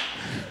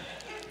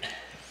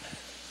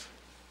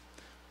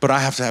 But I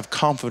have to have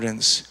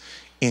confidence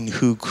in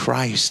who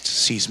Christ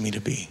sees me to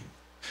be.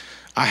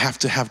 I have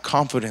to have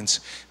confidence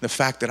in the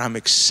fact that I'm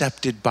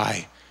accepted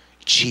by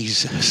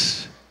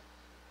Jesus.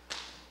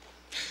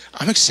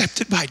 I'm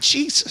accepted by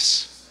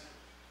Jesus.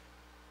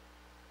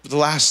 The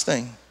last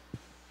thing,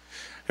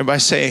 everybody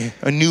say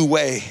a new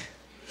way.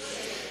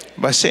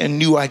 Everybody say a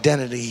new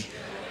identity.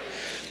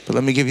 But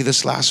let me give you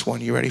this last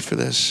one. You ready for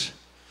this?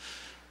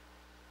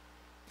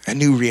 A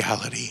new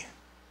reality.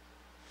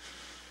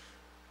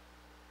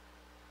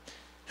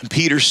 And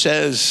Peter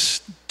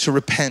says to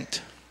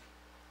repent.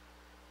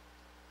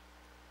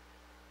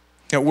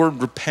 That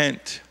word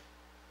repent,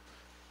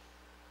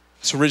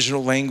 its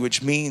original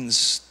language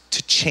means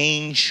to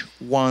change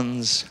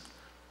one's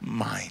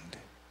mind.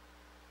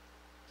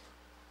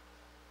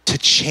 To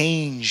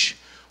change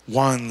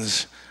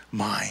one's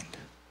mind.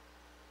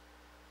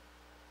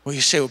 Well,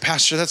 you say, well,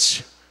 Pastor,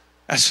 that's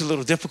a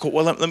little difficult.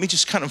 Well, let me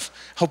just kind of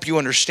help you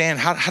understand.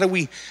 How do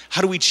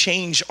we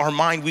change our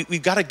mind?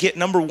 We've got to get,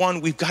 number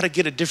one, we've got to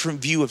get a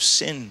different view of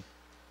sin.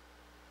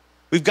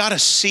 We've got to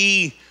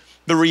see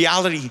the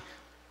reality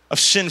of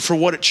sin for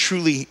what it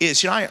truly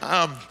is. You know,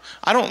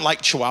 I don't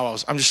like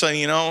chihuahuas. I'm just letting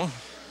you know.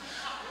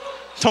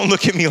 Don't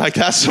look at me like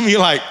that. Some of you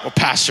are like, well,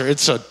 Pastor,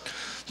 it's a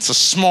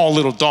small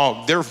little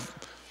dog.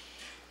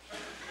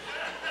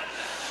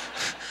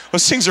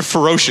 Those things are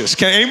ferocious.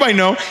 Can anybody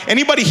know?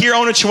 Anybody here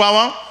own a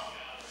chihuahua?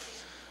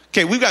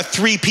 Okay, we've got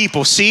 3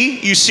 people. See?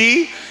 You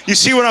see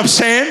what I'm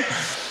saying?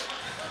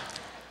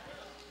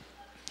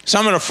 So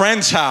I'm at a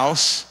friend's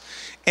house,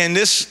 and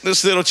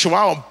this little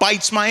chihuahua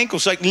bites my ankle.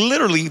 It's like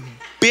literally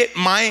bit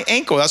my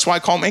ankle. That's why I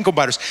call them ankle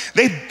biters.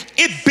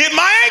 It bit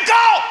my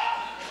ankle!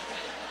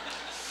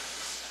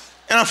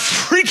 And I'm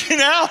freaking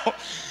out.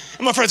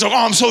 And my friend's like,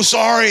 oh, I'm so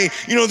sorry.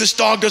 You know, this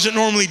dog doesn't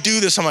normally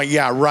do this. I'm like,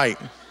 yeah, right.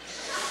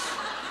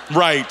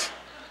 Right.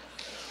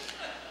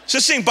 So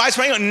this thing bites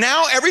my ankle.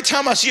 Now every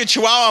time I see a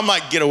chihuahua, I'm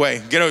like, get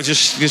away,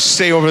 just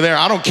stay over there.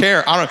 I don't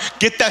care.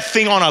 Get that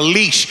thing on a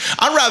leash.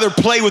 I'd rather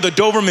play with a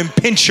Doberman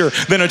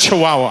Pinscher than a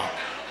chihuahua.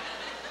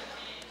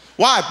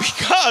 Why?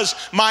 Because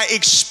my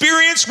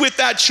experience with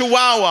that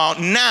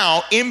chihuahua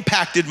now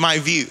impacted my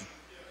view.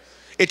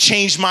 It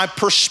changed my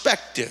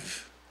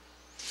perspective.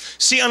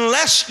 See,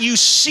 unless you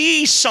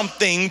see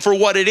something for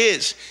what it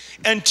is,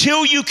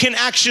 until you can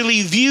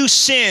actually view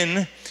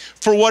sin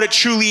for what it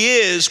truly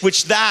is,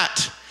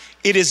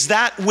 it is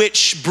that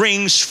which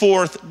brings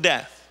forth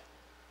death.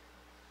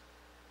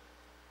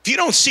 If you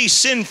don't see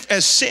sin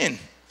as sin,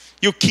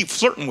 you'll keep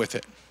flirting with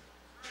it.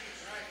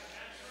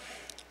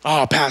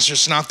 Oh, Pastor,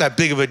 it's not that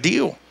big of a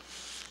deal.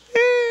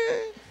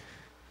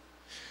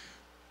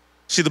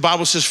 See, the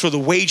Bible says, for the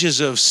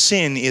wages of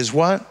sin is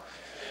what?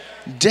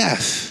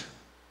 Death.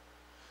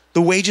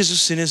 The wages of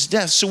sin is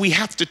death. So we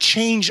have to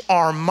change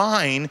our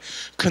mind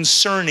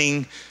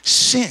concerning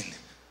sin.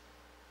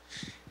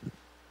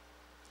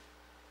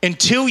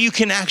 Until you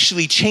can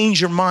actually change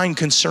your mind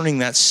concerning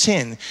that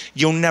sin,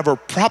 you'll never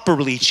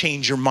properly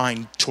change your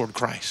mind toward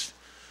Christ.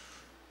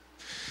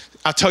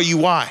 I'll tell you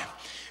why.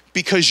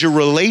 Because your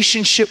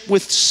relationship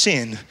with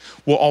sin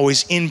will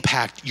always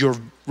impact your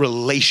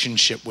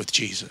relationship with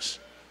Jesus.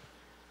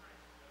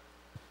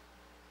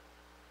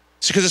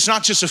 It's because it's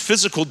not just a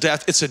physical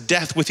death, it's a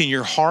death within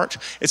your heart,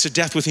 it's a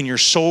death within your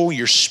soul,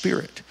 your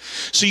spirit.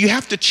 So you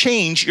have to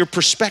change your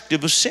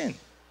perspective of sin.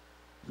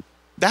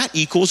 That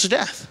equals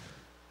death.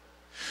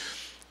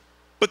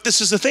 But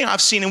this is the thing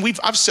I've seen, and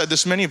I've said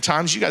this many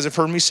times. You guys have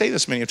heard me say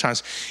this many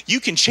times.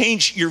 You can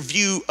change your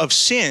view of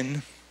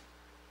sin,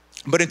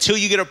 but until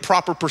you get a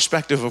proper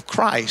perspective of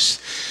Christ,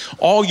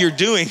 all you're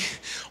doing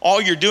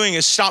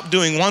is stop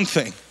doing one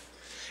thing.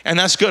 And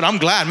that's good. I'm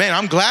glad, man.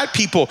 I'm glad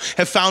people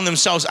have found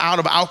themselves out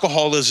of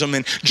alcoholism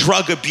and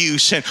drug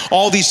abuse and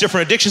all these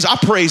different addictions. I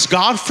praise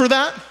God for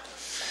that.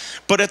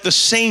 But at the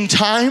same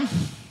time,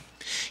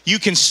 you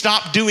can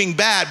stop doing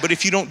bad, but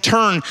if you don't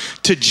turn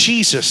to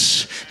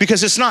Jesus,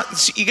 because it's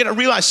not, you gotta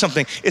realize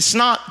something. It's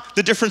not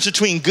the difference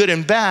between good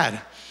and bad.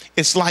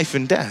 It's life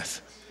and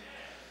death.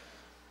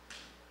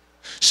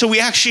 So we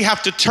actually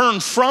have to turn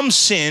from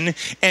sin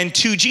and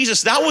to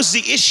Jesus. That was the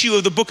issue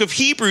of the book of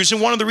Hebrews.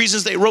 And one of the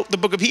reasons they wrote the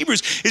book of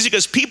Hebrews is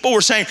because people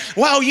were saying,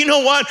 well, you know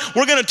what?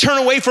 We're gonna turn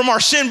away from our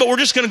sin, but we're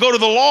just gonna go to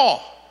the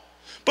law.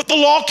 But the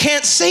law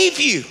can't save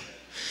you.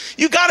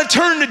 You got to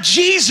turn to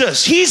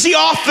Jesus. He's the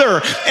author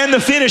and the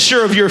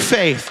finisher of your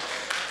faith.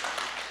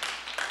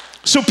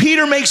 So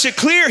Peter makes it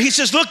clear. He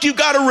says, look, you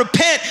got to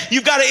repent.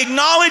 You got to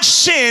acknowledge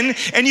sin,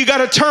 and you got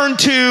to turn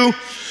to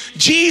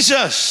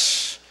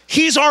Jesus.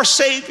 He's our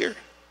Savior.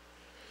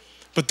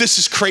 But this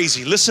is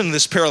crazy. Listen to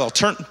this parallel.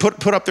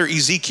 Put up there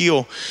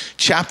Ezekiel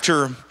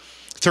chapter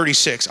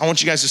 36. I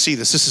want you guys to see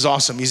this. This is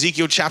awesome.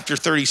 Ezekiel chapter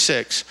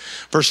 36,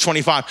 verse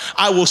 25.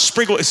 I will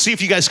sprinkle, see if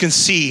you guys can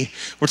see.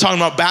 We're talking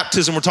about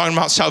baptism. We're talking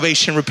about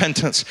salvation,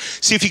 repentance.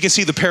 See if you can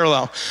see the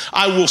parallel.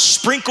 I will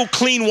sprinkle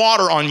clean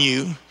water on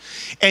you,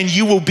 and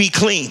you will be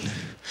clean.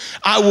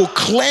 I will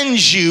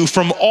cleanse you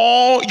from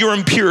all your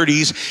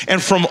impurities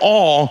and from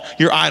all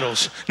your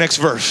idols. Next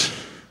verse.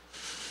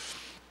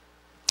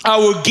 I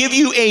will give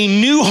you a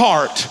new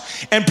heart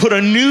and put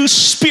a new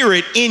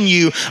spirit in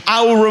you.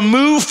 I will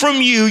remove from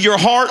you your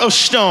heart of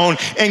stone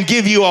and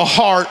give you a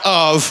heart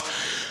of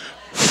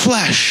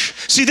flesh.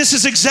 See, this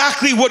is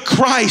exactly what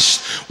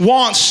Christ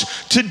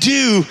wants to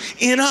do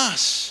in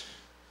us.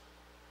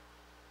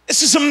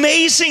 This is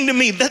amazing to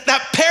me,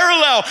 that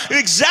parallel,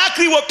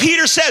 exactly what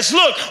Peter says.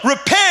 Look,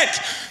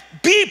 repent,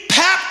 be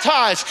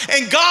baptized,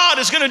 and God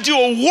is going to do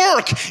a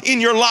work in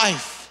your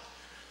life.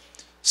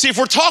 See, if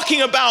we're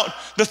talking about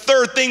the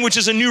third thing, which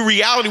is a new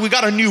reality, we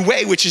got a new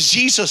way, which is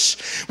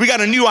Jesus. We got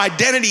a new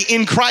identity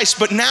in Christ,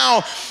 but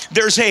now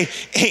there's a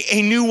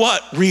new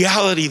what?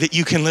 Reality that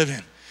you can live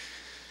in.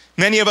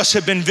 Many of us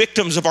have been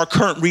victims of our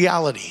current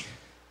reality.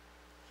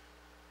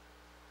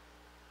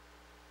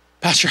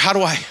 Pastor, how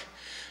do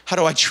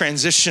I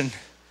transition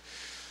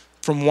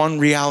from one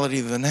reality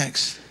to the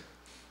next?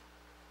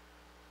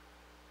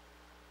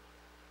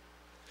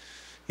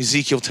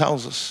 Ezekiel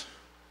tells us,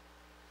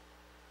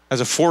 as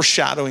a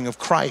foreshadowing of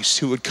Christ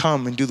who would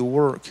come and do the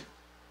work.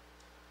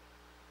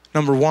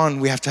 Number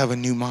one, we have to have a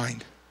new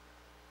mind.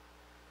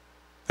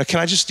 Now, can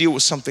I just deal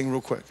with something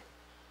real quick?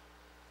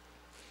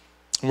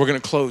 And we're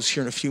going to close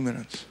here in a few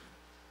minutes.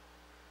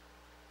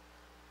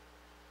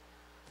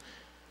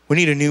 We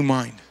need a new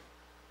mind.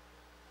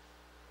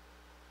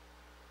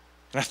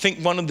 And I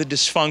think one of the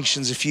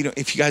dysfunctions,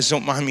 if you guys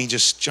don't mind me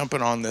just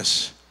jumping on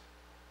this,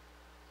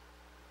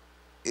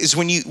 is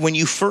when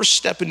you first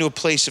step into a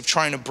place of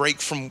trying to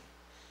break from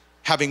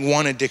having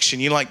one addiction,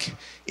 you're like,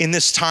 in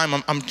this time,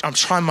 I'm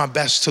trying my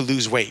best to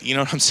lose weight. You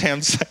know what I'm saying? I'm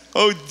just like,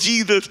 oh,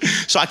 Jesus.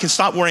 So I can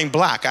stop wearing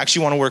black. I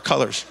actually want to wear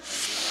colors.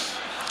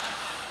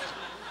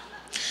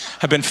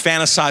 I've been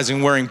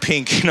fantasizing wearing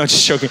pink. No,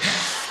 just joking.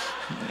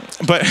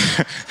 But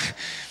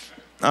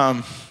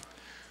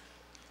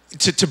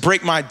to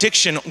break my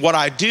addiction, what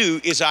I do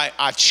is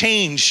I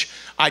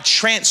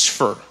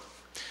transfer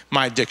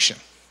my addiction.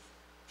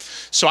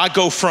 So I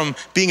go from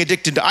being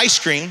addicted to ice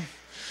cream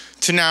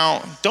to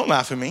now, don't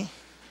laugh at me.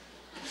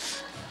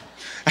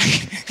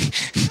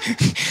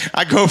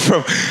 I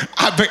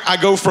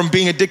go from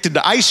being addicted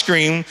to ice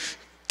cream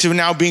to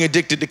now being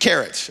addicted to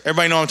carrots.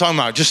 Everybody know what I'm talking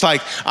about? Just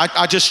like,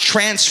 I just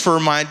transfer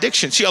my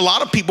addiction. See, a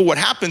lot of people, what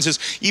happens is,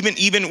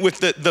 even with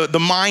the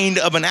mind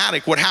of an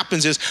addict, what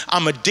happens is,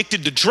 I'm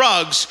addicted to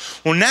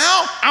drugs. Well,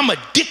 now I'm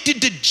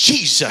addicted to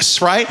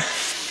Jesus, right?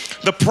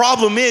 The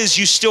problem is,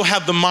 you still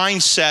have the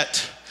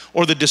mindset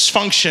or the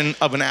dysfunction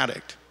of an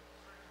addict.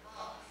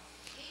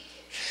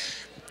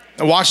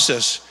 Now watch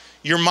this.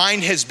 Your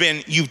mind has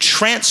been, you've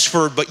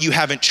transferred, but you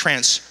haven't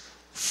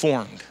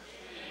transformed.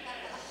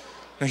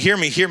 Now hear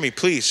me,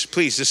 please,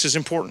 this is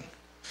important.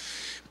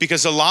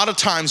 Because a lot of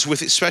times,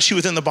 especially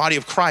within the body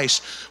of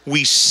Christ,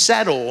 we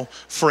settle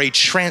for a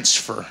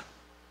transfer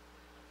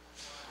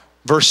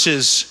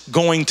versus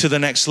going to the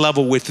next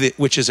level with it,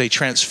 which is a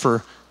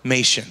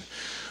transformation.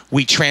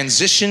 We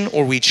transition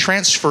or we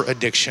transfer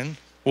addiction.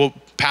 Well,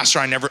 Pastor,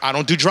 I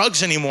don't do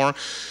drugs anymore.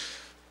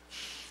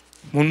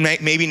 Well,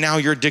 maybe now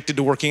you're addicted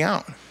to working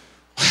out.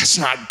 Well, that's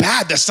not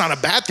bad. That's not a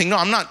bad thing. No,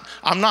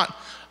 I'm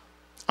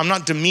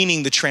not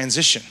demeaning the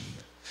transition.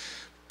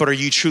 But are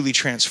you truly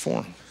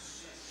transformed?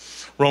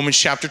 Romans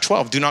chapter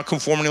 12. Do not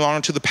conform any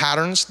longer to the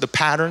patterns. Do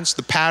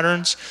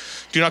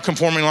not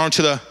conform any longer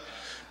to the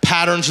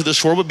patterns of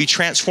this world, but be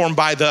transformed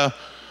by the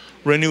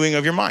renewing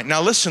of your mind. Now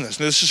listen to this.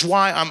 This is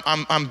why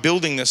I'm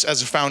building this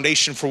as a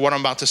foundation for what I'm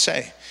about to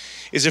say.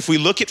 Is if we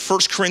look at 1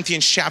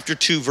 Corinthians chapter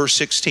 2, verse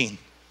 16.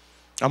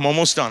 I'm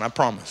almost done, I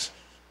promise.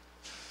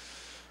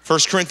 1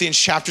 Corinthians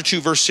chapter 2,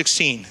 verse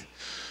 16.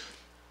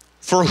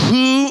 For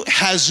who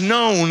has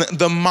known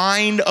the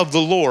mind of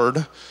the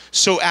Lord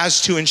so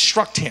as to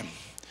instruct him?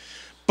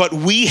 But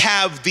we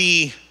have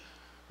the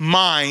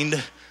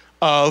mind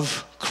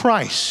of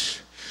Christ.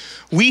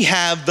 We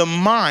have the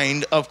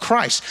mind of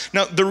Christ.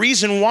 Now, the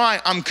reason why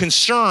I'm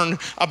concerned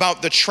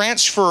about the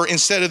transfer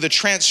instead of the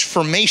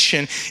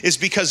transformation is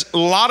because a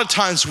lot of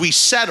times we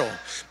settle.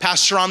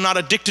 Pastor, I'm not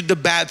addicted to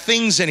bad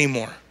things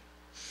anymore.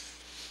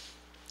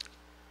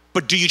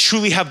 But do you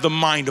truly have the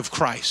mind of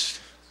Christ?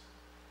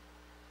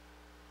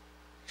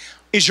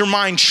 Is your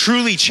mind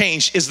truly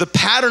changed? Is the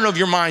pattern of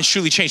your mind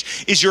truly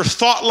changed? Is your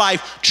thought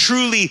life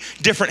truly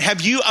different?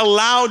 Have you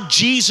allowed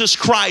Jesus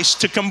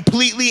Christ to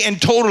completely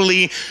and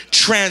totally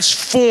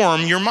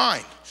transform your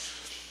mind?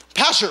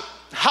 Pastor,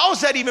 how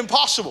is that even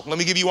possible? Let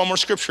me give you one more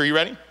scripture. Are you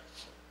ready?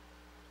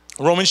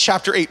 Romans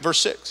chapter 8, verse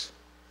 6.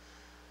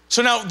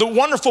 So now the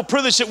wonderful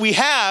privilege that we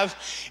have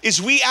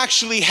is we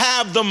actually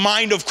have the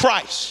mind of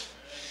Christ.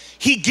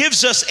 He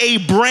gives us a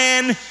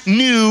brand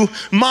new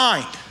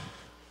mind.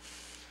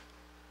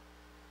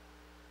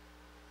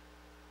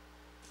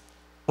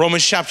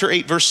 Romans chapter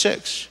 8, verse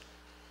 6.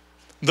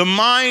 The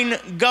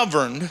mind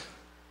governed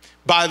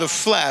by the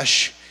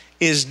flesh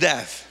is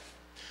death,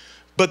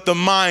 but the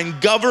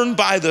mind governed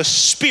by the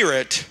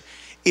Spirit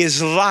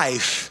is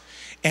life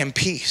and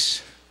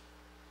peace.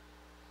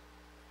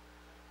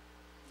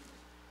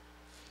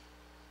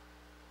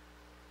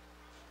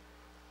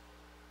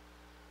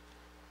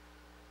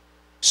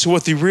 So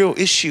what the real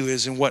issue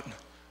is, and what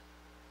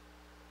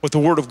the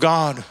Word of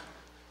God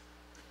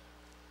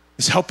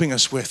is helping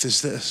us with,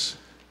 is this.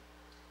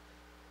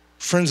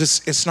 Friends,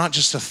 it's not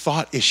just a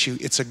thought issue,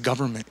 it's a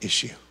government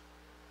issue.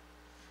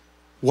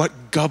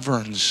 What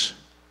governs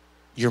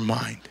your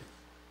mind?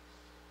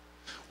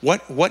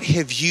 What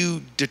have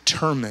you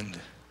determined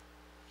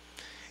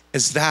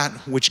as that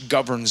which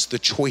governs the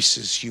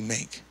choices you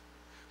make,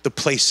 the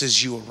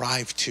places you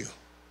arrive to?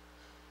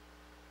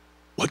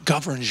 What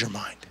governs your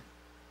mind?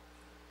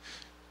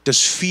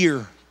 Does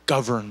fear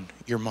govern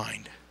your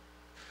mind?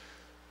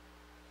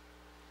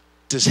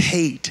 Does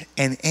hate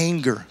and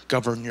anger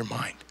govern your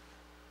mind?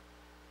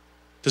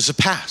 Does the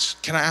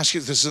past, can I ask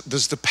you,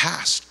 does the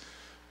past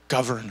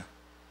govern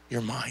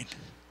your mind?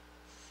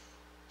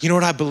 You know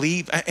what I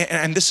believe?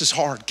 And this is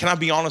hard. Can I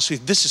be honest with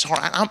you? This is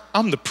hard.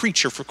 I'm the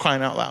preacher, for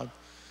crying out loud.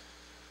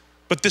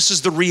 But this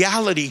is the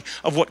reality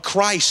of what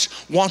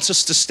Christ wants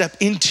us to step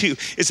into,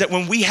 is that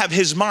when we have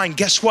his mind,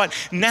 guess what?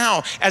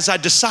 Now, as I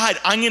decide,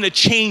 I'm gonna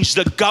change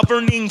the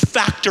governing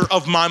factor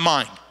of my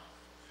mind.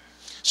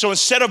 So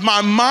instead of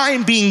my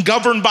mind being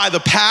governed by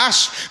the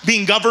past,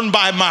 being governed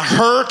by my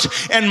hurt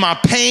and my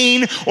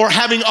pain, or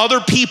having other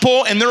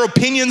people and their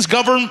opinions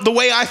govern the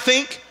way I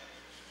think,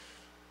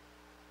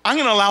 I'm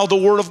gonna allow the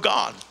Word of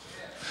God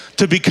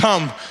to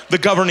become the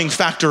governing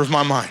factor of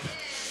my mind.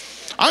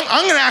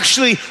 I'm gonna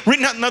actually read,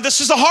 now this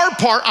is the hard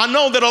part. I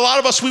know that a lot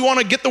of us, we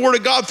wanna get the Word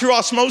of God through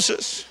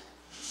osmosis.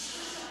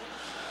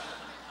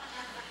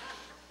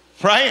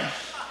 Right?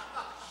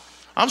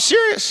 I'm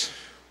serious.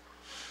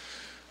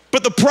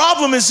 But the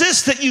problem is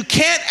this, that you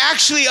can't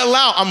actually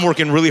allow, I'm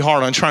working really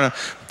hard on trying to,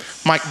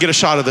 Mike, get a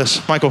shot of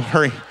this. Michael,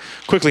 hurry,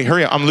 quickly,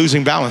 hurry up. I'm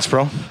losing balance,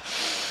 bro.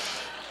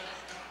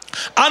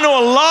 I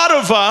know a lot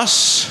of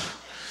us,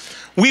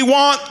 we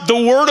want the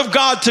Word of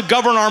God to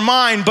govern our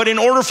mind, but in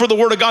order for the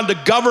Word of God to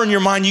govern your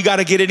mind, you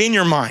gotta get it in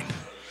your mind.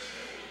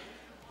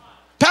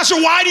 Pastor,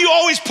 why do you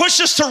always push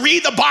us to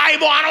read the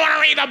Bible? I don't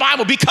wanna read the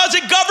Bible. Because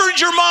it governs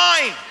your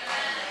mind.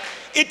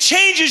 It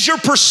changes your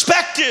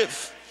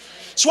perspective.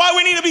 That's why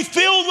we need to be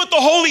filled with the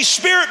Holy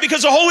Spirit,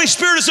 because the Holy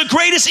Spirit is the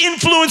greatest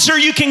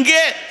influencer you can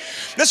get.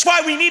 That's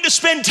why we need to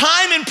spend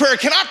time in prayer.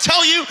 Can I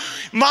tell you,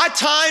 my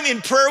time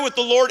in prayer with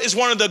the Lord is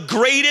one of the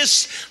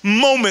greatest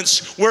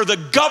moments where the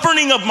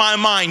governing of my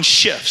mind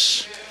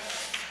shifts,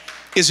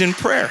 is in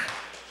prayer.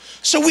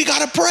 So we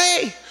gotta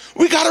pray.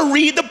 We gotta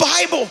read the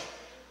Bible.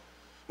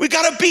 We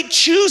gotta be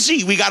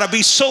choosy. We gotta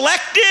be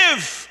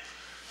selective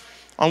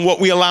on what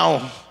we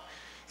allow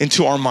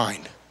into our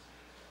mind.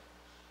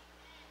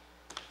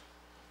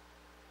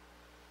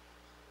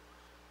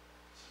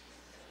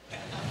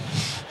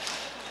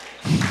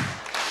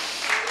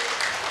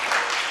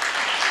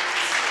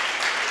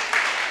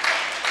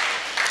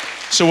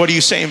 So what are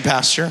you saying,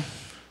 Pastor?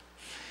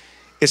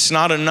 It's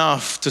not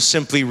enough to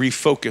simply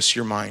refocus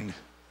your mind.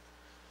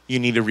 You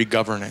need to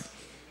regovern it.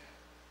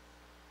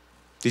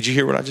 Did you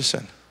hear what I just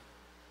said?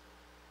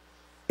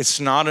 It's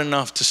not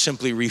enough to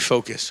simply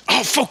refocus.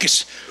 Oh,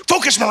 focus,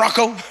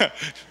 Morocco.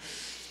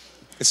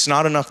 It's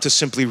not enough to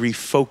simply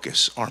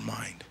refocus our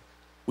mind.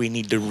 We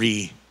need to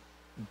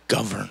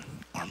re-govern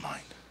our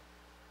mind.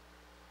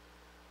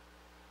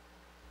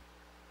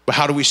 But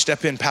how do we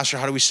step in, Pastor?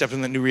 How do we step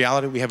in that new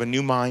reality? We have a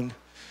new mind.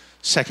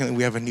 Secondly,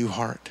 we have a new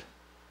heart.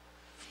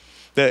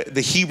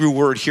 The Hebrew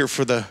word here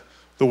for the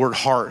word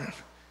heart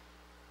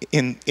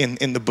in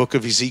the book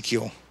of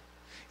Ezekiel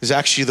is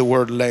actually the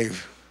word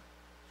lev.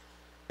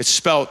 It's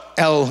spelled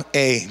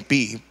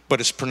L-A-B,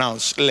 but it's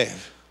pronounced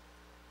lev.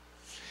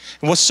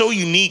 And what's so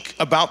unique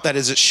about that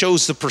is it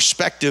shows the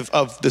perspective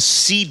of the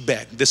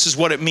seedbed. This is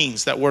what it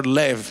means. That word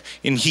lev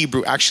in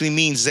Hebrew actually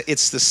means that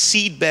it's the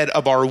seedbed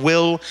of our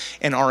will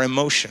and our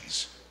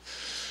emotions.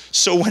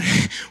 So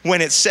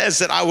when it says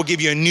that I will give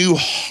you a new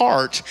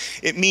heart,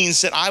 it means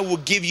that I will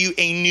give you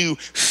a new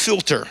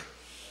filter,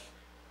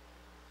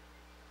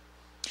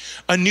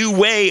 a new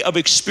way of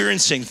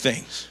experiencing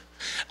things.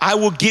 I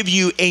will give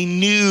you a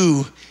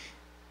new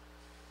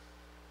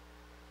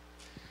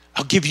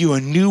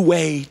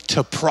way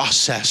to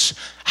process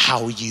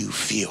how you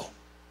feel.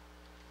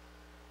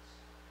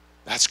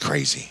 That's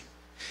crazy,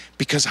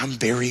 because I'm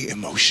very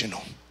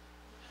emotional.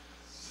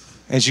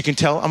 As you can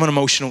tell, I'm an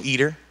emotional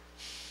eater.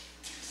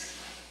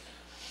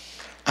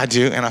 I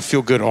do, and I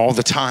feel good all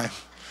the time.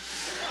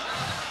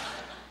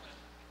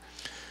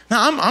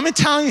 Now, I'm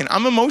Italian.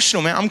 I'm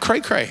emotional, man. I'm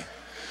cray-cray.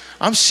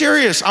 I'm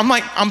serious.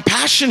 I'm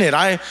passionate.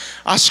 I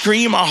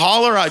scream, I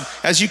holler.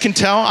 As you can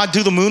tell, I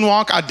do the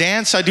moonwalk. I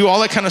dance. I do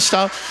all that kind of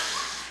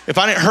stuff. If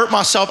I didn't hurt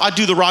myself, I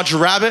do the Roger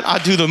Rabbit.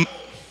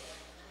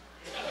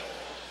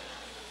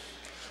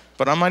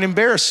 But I might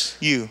embarrass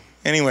you.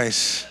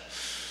 Anyways.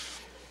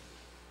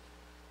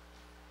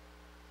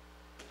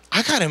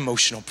 I got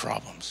emotional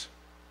problems.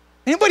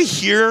 Anybody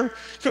here,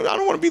 I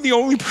don't want to be the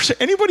only person,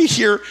 anybody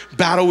here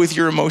battle with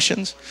your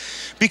emotions?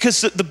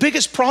 Because the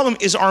biggest problem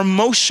is our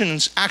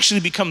emotions actually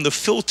become the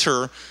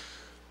filter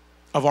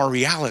of our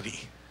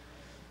reality.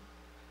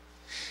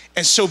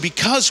 And so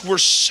because we're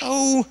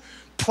so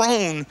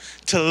prone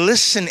to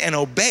listen and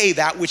obey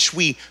that which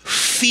we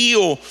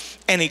feel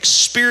and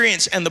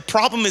experience. And the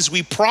problem is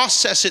we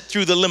process it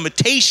through the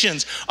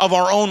limitations of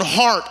our own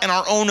heart and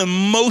our own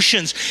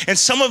emotions. And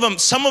some of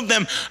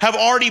them have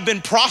already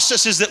been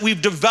processes that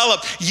we've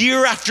developed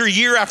year after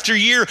year after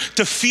year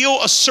to feel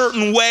a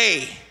certain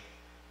way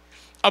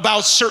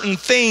about certain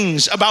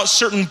things, about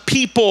certain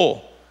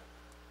people.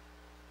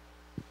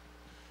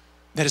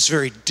 That it's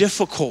very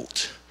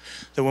difficult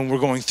that when we're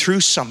going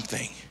through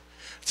something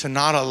to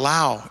not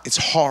allow, it's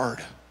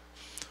hard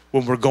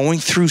when we're going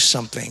through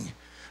something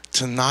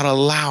to not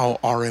allow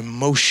our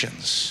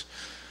emotions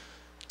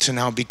to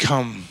now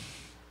become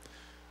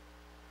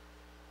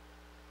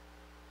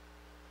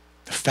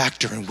the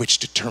factor in which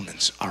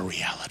determines our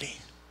reality.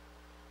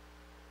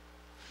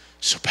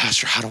 So,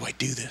 Pastor, how do I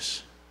do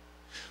this?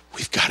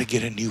 We've got to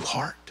get a new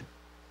heart.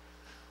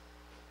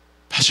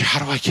 Pastor, how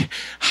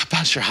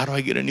do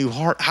I get a new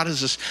heart? How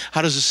does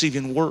this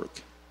even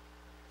work?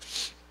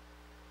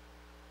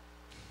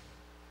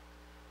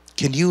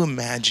 Can you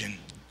imagine,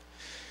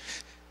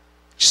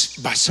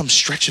 just by some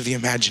stretch of the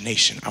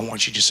imagination, I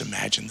want you to just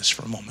imagine this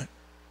for a moment.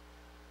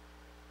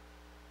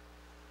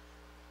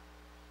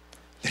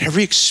 That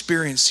every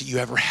experience that you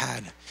ever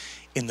had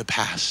in the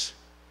past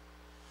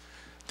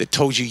that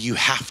told you you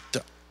have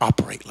to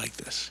operate like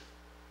this,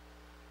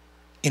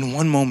 in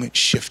one moment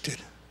shifted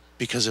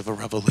because of a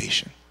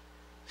revelation.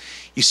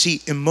 You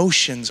see,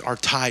 emotions are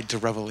tied to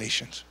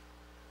revelations.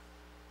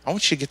 I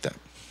want you to get that.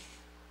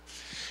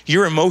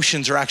 Your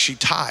emotions are actually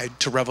tied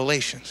to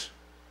revelations.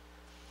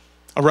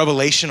 A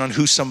revelation on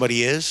who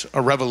somebody is,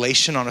 a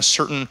revelation on a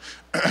certain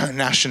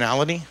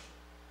nationality,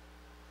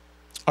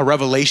 a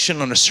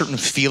revelation on a certain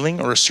feeling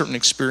or a certain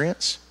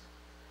experience.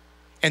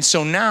 And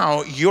so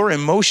now your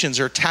emotions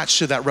are attached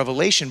to that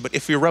revelation, but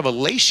if your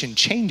revelation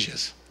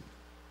changes,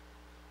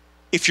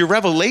 if your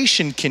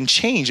revelation can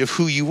change of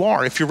who you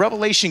are, if your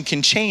revelation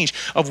can change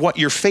of what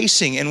you're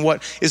facing and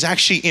what is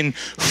actually in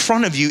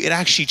front of you, it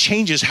actually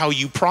changes how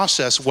you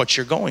process what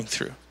you're going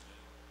through.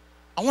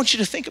 I want you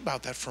to think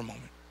about that for a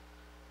moment.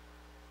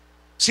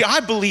 See, I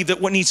believe that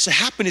what needs to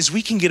happen is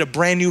we can get a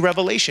brand new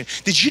revelation.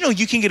 Did you know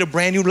you can get a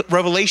brand new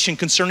revelation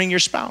concerning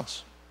your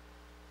spouse?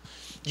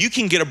 You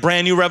can get a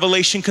brand new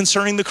revelation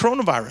concerning the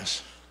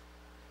coronavirus.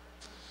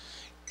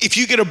 If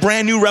you get a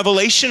brand new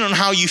revelation on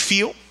how you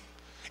feel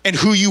and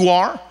who you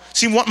are.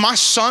 See, what my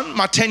son,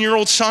 my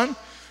 10-year-old son,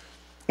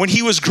 when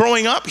he was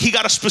growing up, he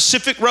got a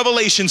specific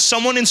revelation.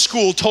 Someone in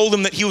school told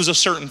him that he was a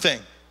certain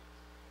thing.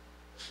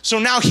 So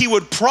now he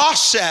would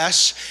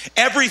process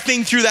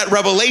everything through that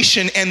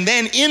revelation, and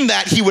then in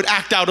that he would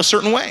act out a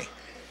certain way.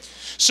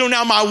 So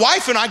now my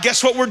wife and I,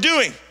 guess what we're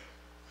doing?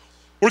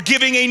 We're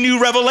giving a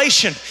new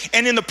revelation.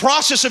 And in the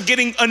process of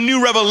getting a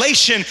new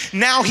revelation,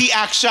 now he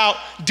acts out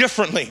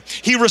differently.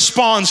 He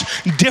responds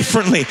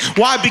differently.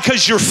 Why?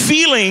 Because your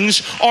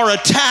feelings are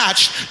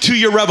attached to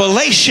your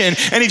revelation.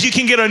 And if you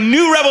can get a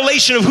new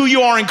revelation of who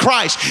you are in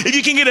Christ, if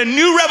you can get a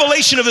new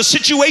revelation of the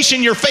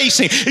situation you're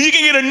facing, if you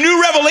can get a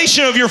new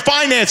revelation of your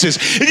finances,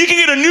 if you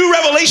can get a new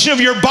revelation of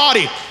your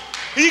body,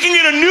 if you can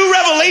get a new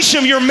revelation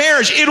of your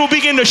marriage, it will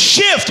begin to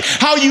shift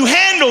how you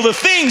handle the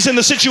things and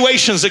the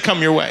situations that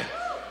come your way.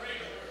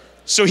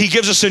 So he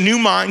gives us a new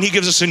mind, he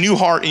gives us a new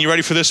heart, and you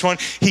ready for this one?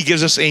 He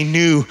gives us a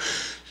new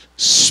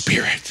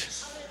spirit.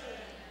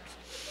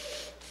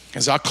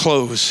 As I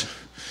close,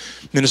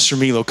 Minister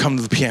Milo, come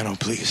to the piano,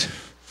 please.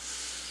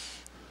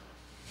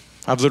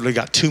 I've literally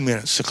got 2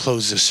 minutes to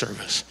close this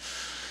service.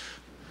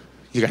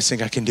 You guys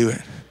think I can do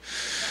it?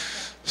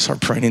 Start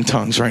praying in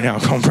tongues right now.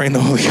 Come on, pray in the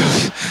Holy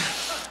Ghost.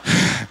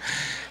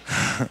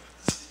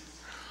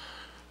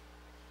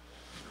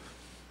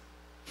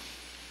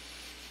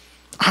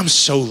 I'm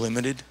so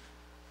limited.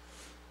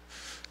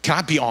 Can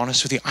I be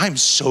honest with you? I'm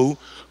so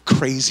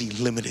crazy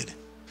limited.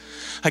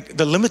 Like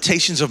the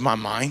limitations of my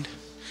mind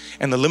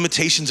and the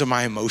limitations of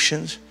my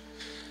emotions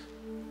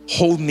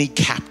hold me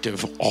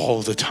captive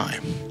all the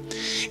time.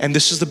 And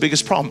this is the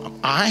biggest problem.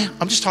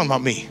 I'm just talking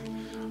about me.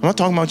 I'm not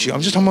talking about you. I'm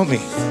just talking about me.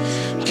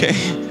 Okay?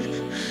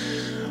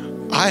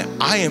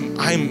 I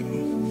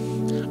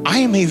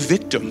am a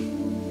victim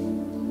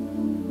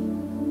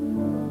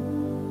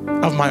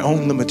of my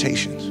own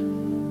limitations.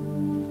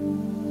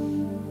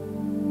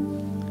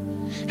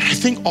 I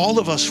think all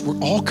of us, we're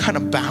all kind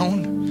of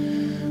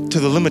bound to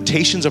the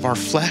limitations of our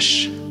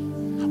flesh,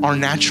 our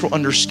natural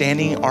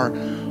understanding,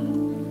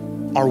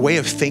 our way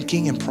of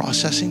thinking and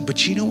processing.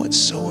 But you know what's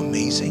so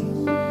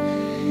amazing?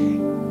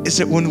 Is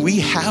that when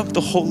we have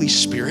the Holy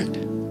Spirit,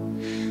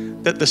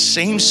 that the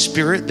same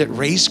Spirit that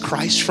raised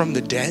Christ from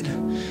the dead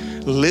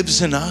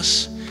lives in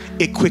us,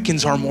 it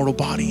quickens our mortal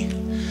body.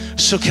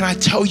 So can I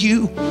tell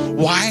you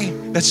why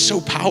that's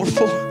so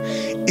powerful?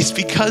 It's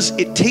because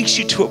it takes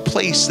you to a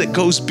place that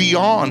goes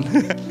beyond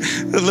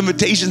the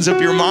limitations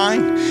of your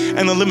mind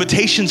and the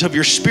limitations of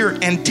your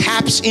spirit and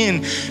taps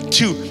in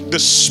to the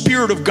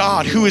Spirit of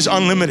God who is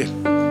unlimited.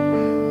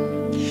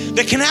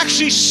 That can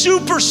actually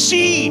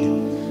supersede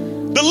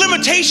the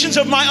limitations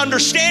of my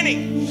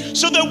understanding,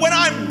 so that when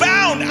I'm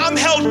bound, I'm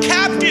held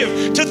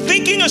captive to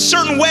thinking a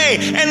certain way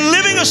and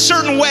living a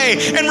certain way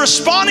and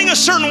responding a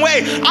certain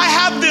way. I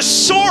have this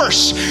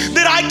source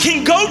that I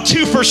can go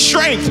to for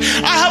strength.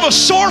 I have a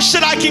source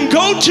that I can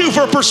go to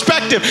for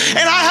perspective.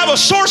 And I have a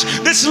source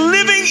that's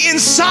living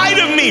inside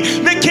of me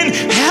that can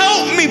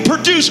help me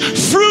produce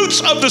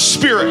fruits of the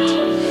Spirit.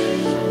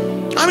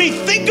 I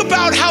mean, think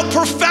about how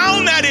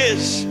profound that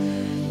is.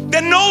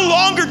 That no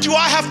longer do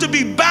I have to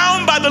be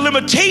bound by the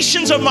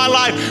limitations of my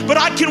life, but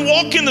I can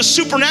walk in the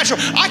supernatural.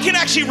 I can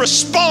actually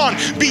respond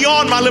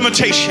beyond my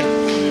limitation.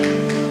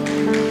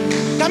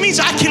 That means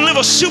I can live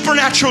a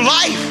supernatural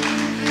life.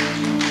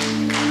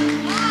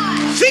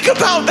 Think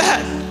about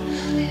that.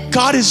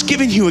 God has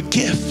given you a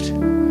gift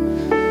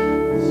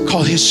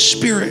called His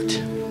Spirit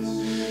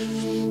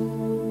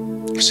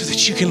so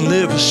that you can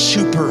live a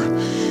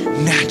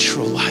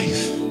supernatural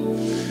life.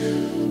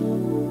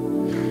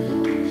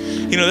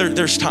 You know,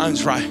 there's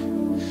times where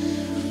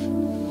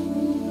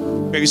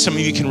maybe some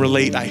of you can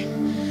relate. I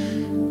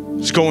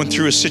was going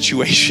through a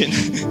situation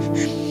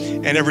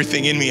and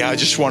everything in me, I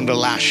just wanted to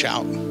lash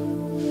out.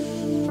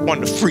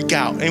 Wanted to freak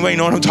out. Anybody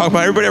know what I'm talking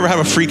about? Everybody ever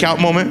have a freak out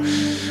moment?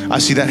 I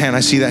see that hand,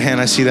 I see that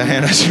hand, I see that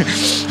hand. I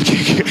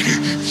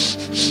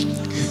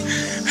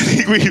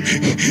think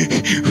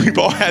we've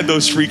all had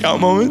those freak out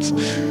moments. And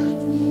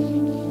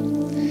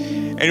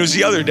it was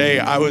the other day,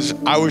 I was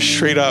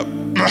straight up,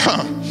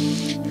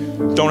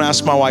 don't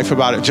ask my wife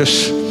about it,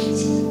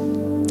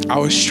 I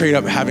was straight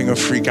up having a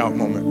freak out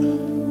moment.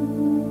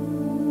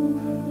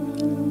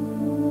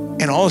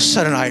 And all of a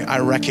sudden I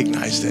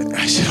recognized it.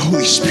 I said,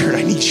 Holy Spirit,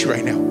 I need you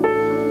right now.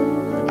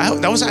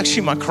 That was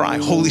actually my cry.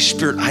 Holy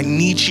Spirit, I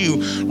need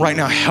you right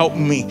now. Help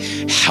me,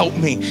 help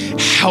me,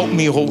 help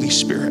me, Holy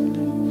Spirit.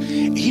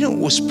 And you know what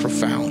was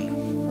profound?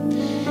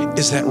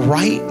 Is that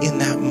right in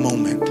that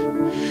moment,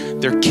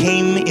 there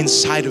came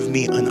inside of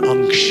me an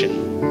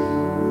unction.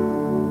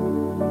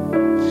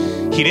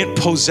 He didn't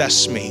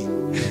possess me,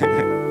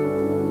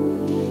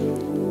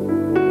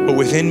 but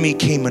within me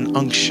came an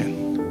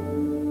unction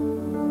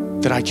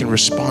that I can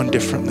respond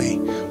differently.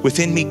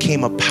 Within me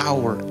came a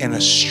power and a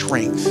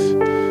strength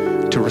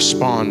to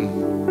respond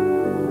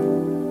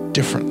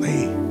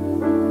differently.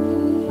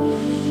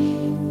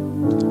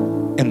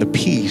 And the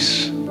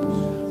peace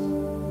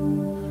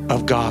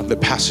of God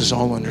that passes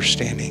all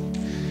understanding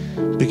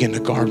began to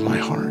guard my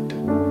heart.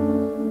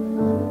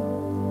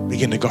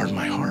 Begin to guard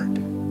my heart.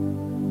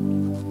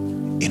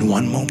 In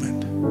one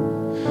moment.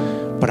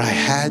 But I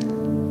had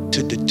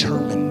to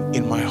determine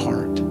in my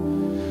heart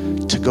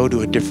to go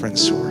to a different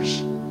source.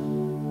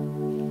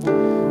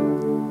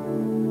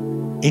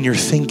 In your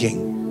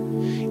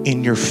thinking,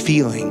 in your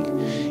feeling,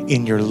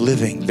 in your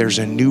living, there's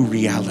a new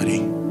reality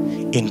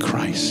in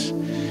Christ.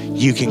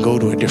 You can go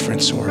to a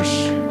different source.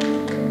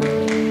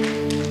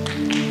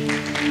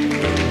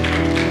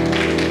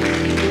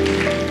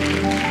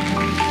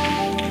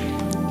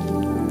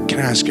 Can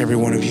I ask every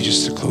one of you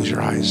just to close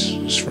your eyes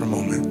just for a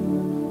moment?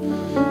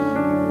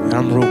 And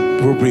I'm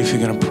real briefly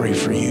gonna pray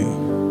for you.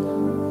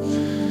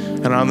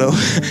 And I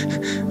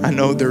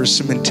know there's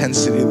some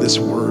intensity to this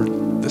word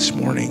this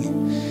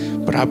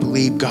morning, but I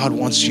believe God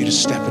wants you to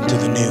step into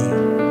the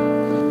new.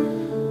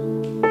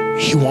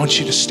 He wants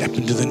you to step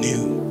into the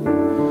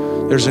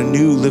new. There's a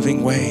new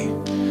living way.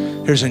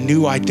 There's a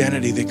new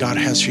identity that God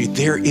has for you.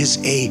 There is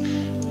a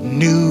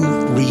new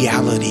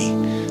reality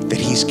that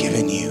He's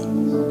given you.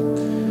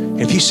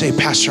 If you say,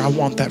 Pastor, I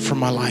want that for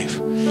my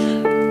life.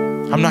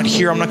 I'm not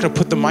here. I'm not going to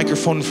put the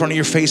microphone in front of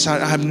your face.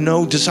 I have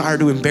no desire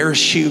to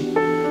embarrass you.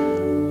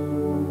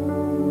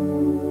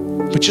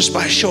 But just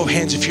by a show of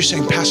hands, if you're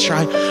saying, Pastor,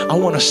 I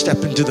want to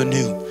step into the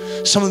new.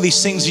 Some of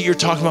these things that you're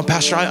talking about,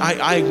 Pastor,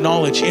 I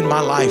acknowledge in my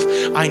life,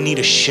 I need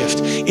a shift.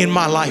 In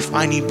my life,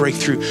 I need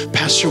breakthrough.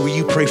 Pastor, will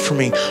you pray for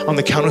me? On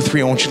the count of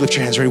 3, I want you to lift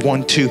your hands. Ready?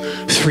 1, 2,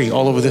 3,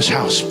 all over this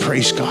house.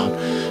 Praise God.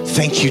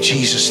 Thank you,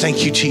 Jesus.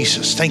 Thank you,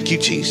 Jesus. Thank you,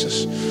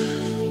 Jesus.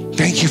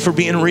 Thank you for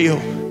being real.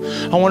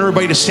 I want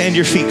everybody to stand to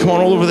your feet. Come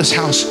on, all over this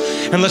house,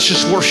 and let's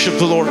just worship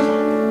the Lord.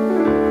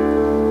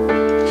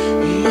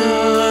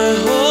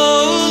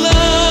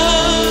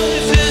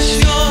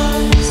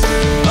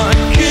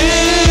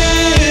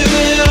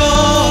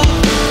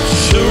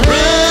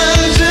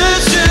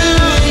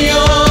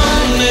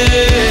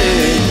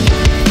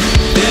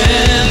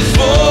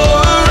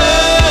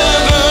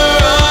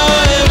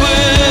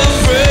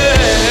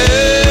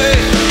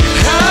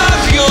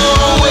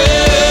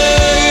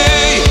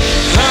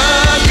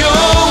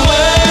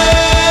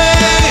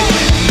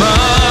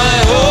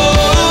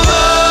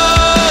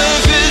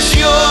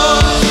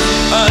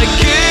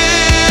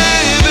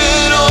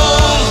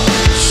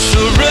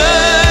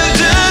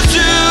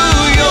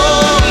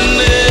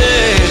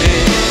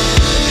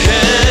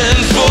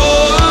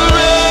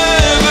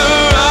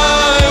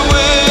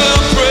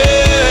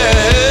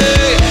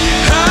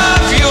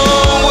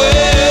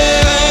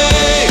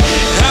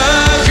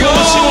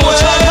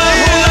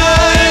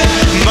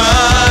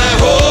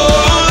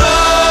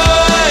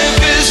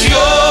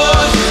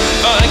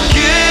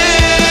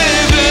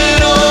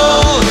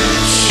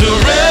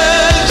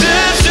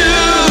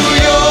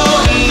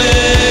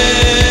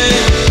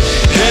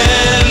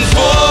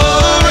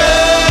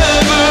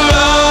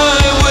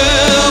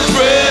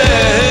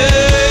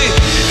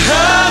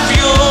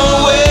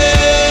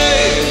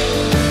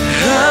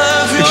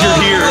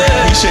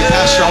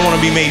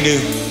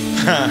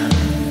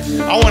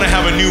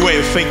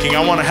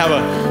 I want to have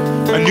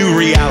a new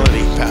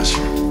reality,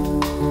 Pastor.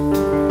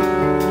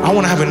 I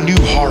want to have a new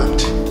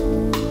heart.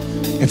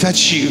 If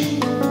that's you,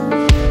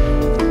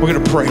 we're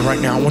going to pray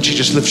right now. I want you to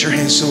just lift your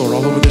hands to the Lord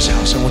all over this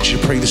house. I want you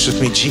to pray this with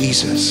me.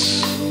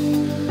 Jesus.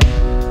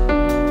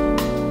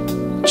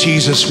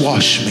 Jesus,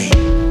 wash me.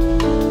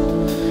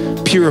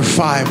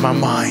 Purify my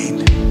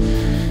mind.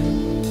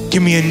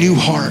 Give me a new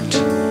heart.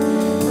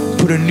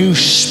 Put a new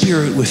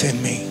spirit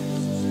within me.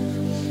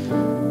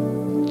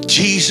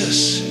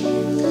 Jesus,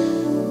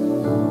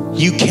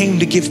 you came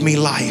to give me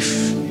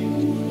life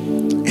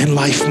and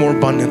life more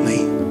abundantly.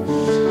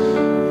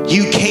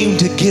 You came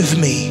to give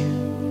me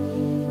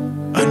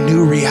a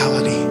new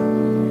reality.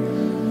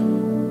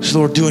 So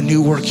Lord, do a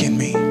new work in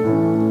me.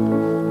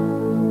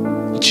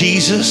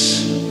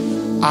 Jesus,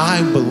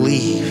 I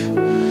believe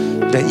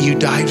that you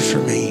died for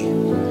me,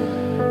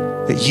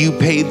 that you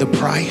paid the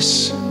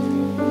price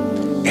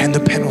and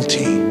the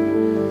penalty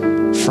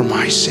for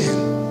my sin.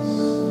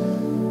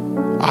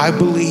 I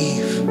believe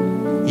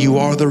you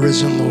are the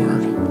risen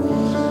Lord,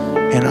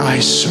 and I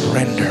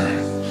surrender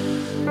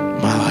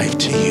my life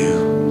to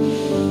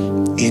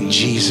you in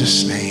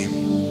Jesus'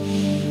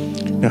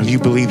 name. Now, if you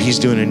believe he's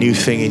doing a new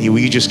thing in you, will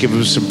you just give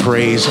him some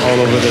praise all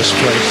over this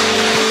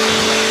place?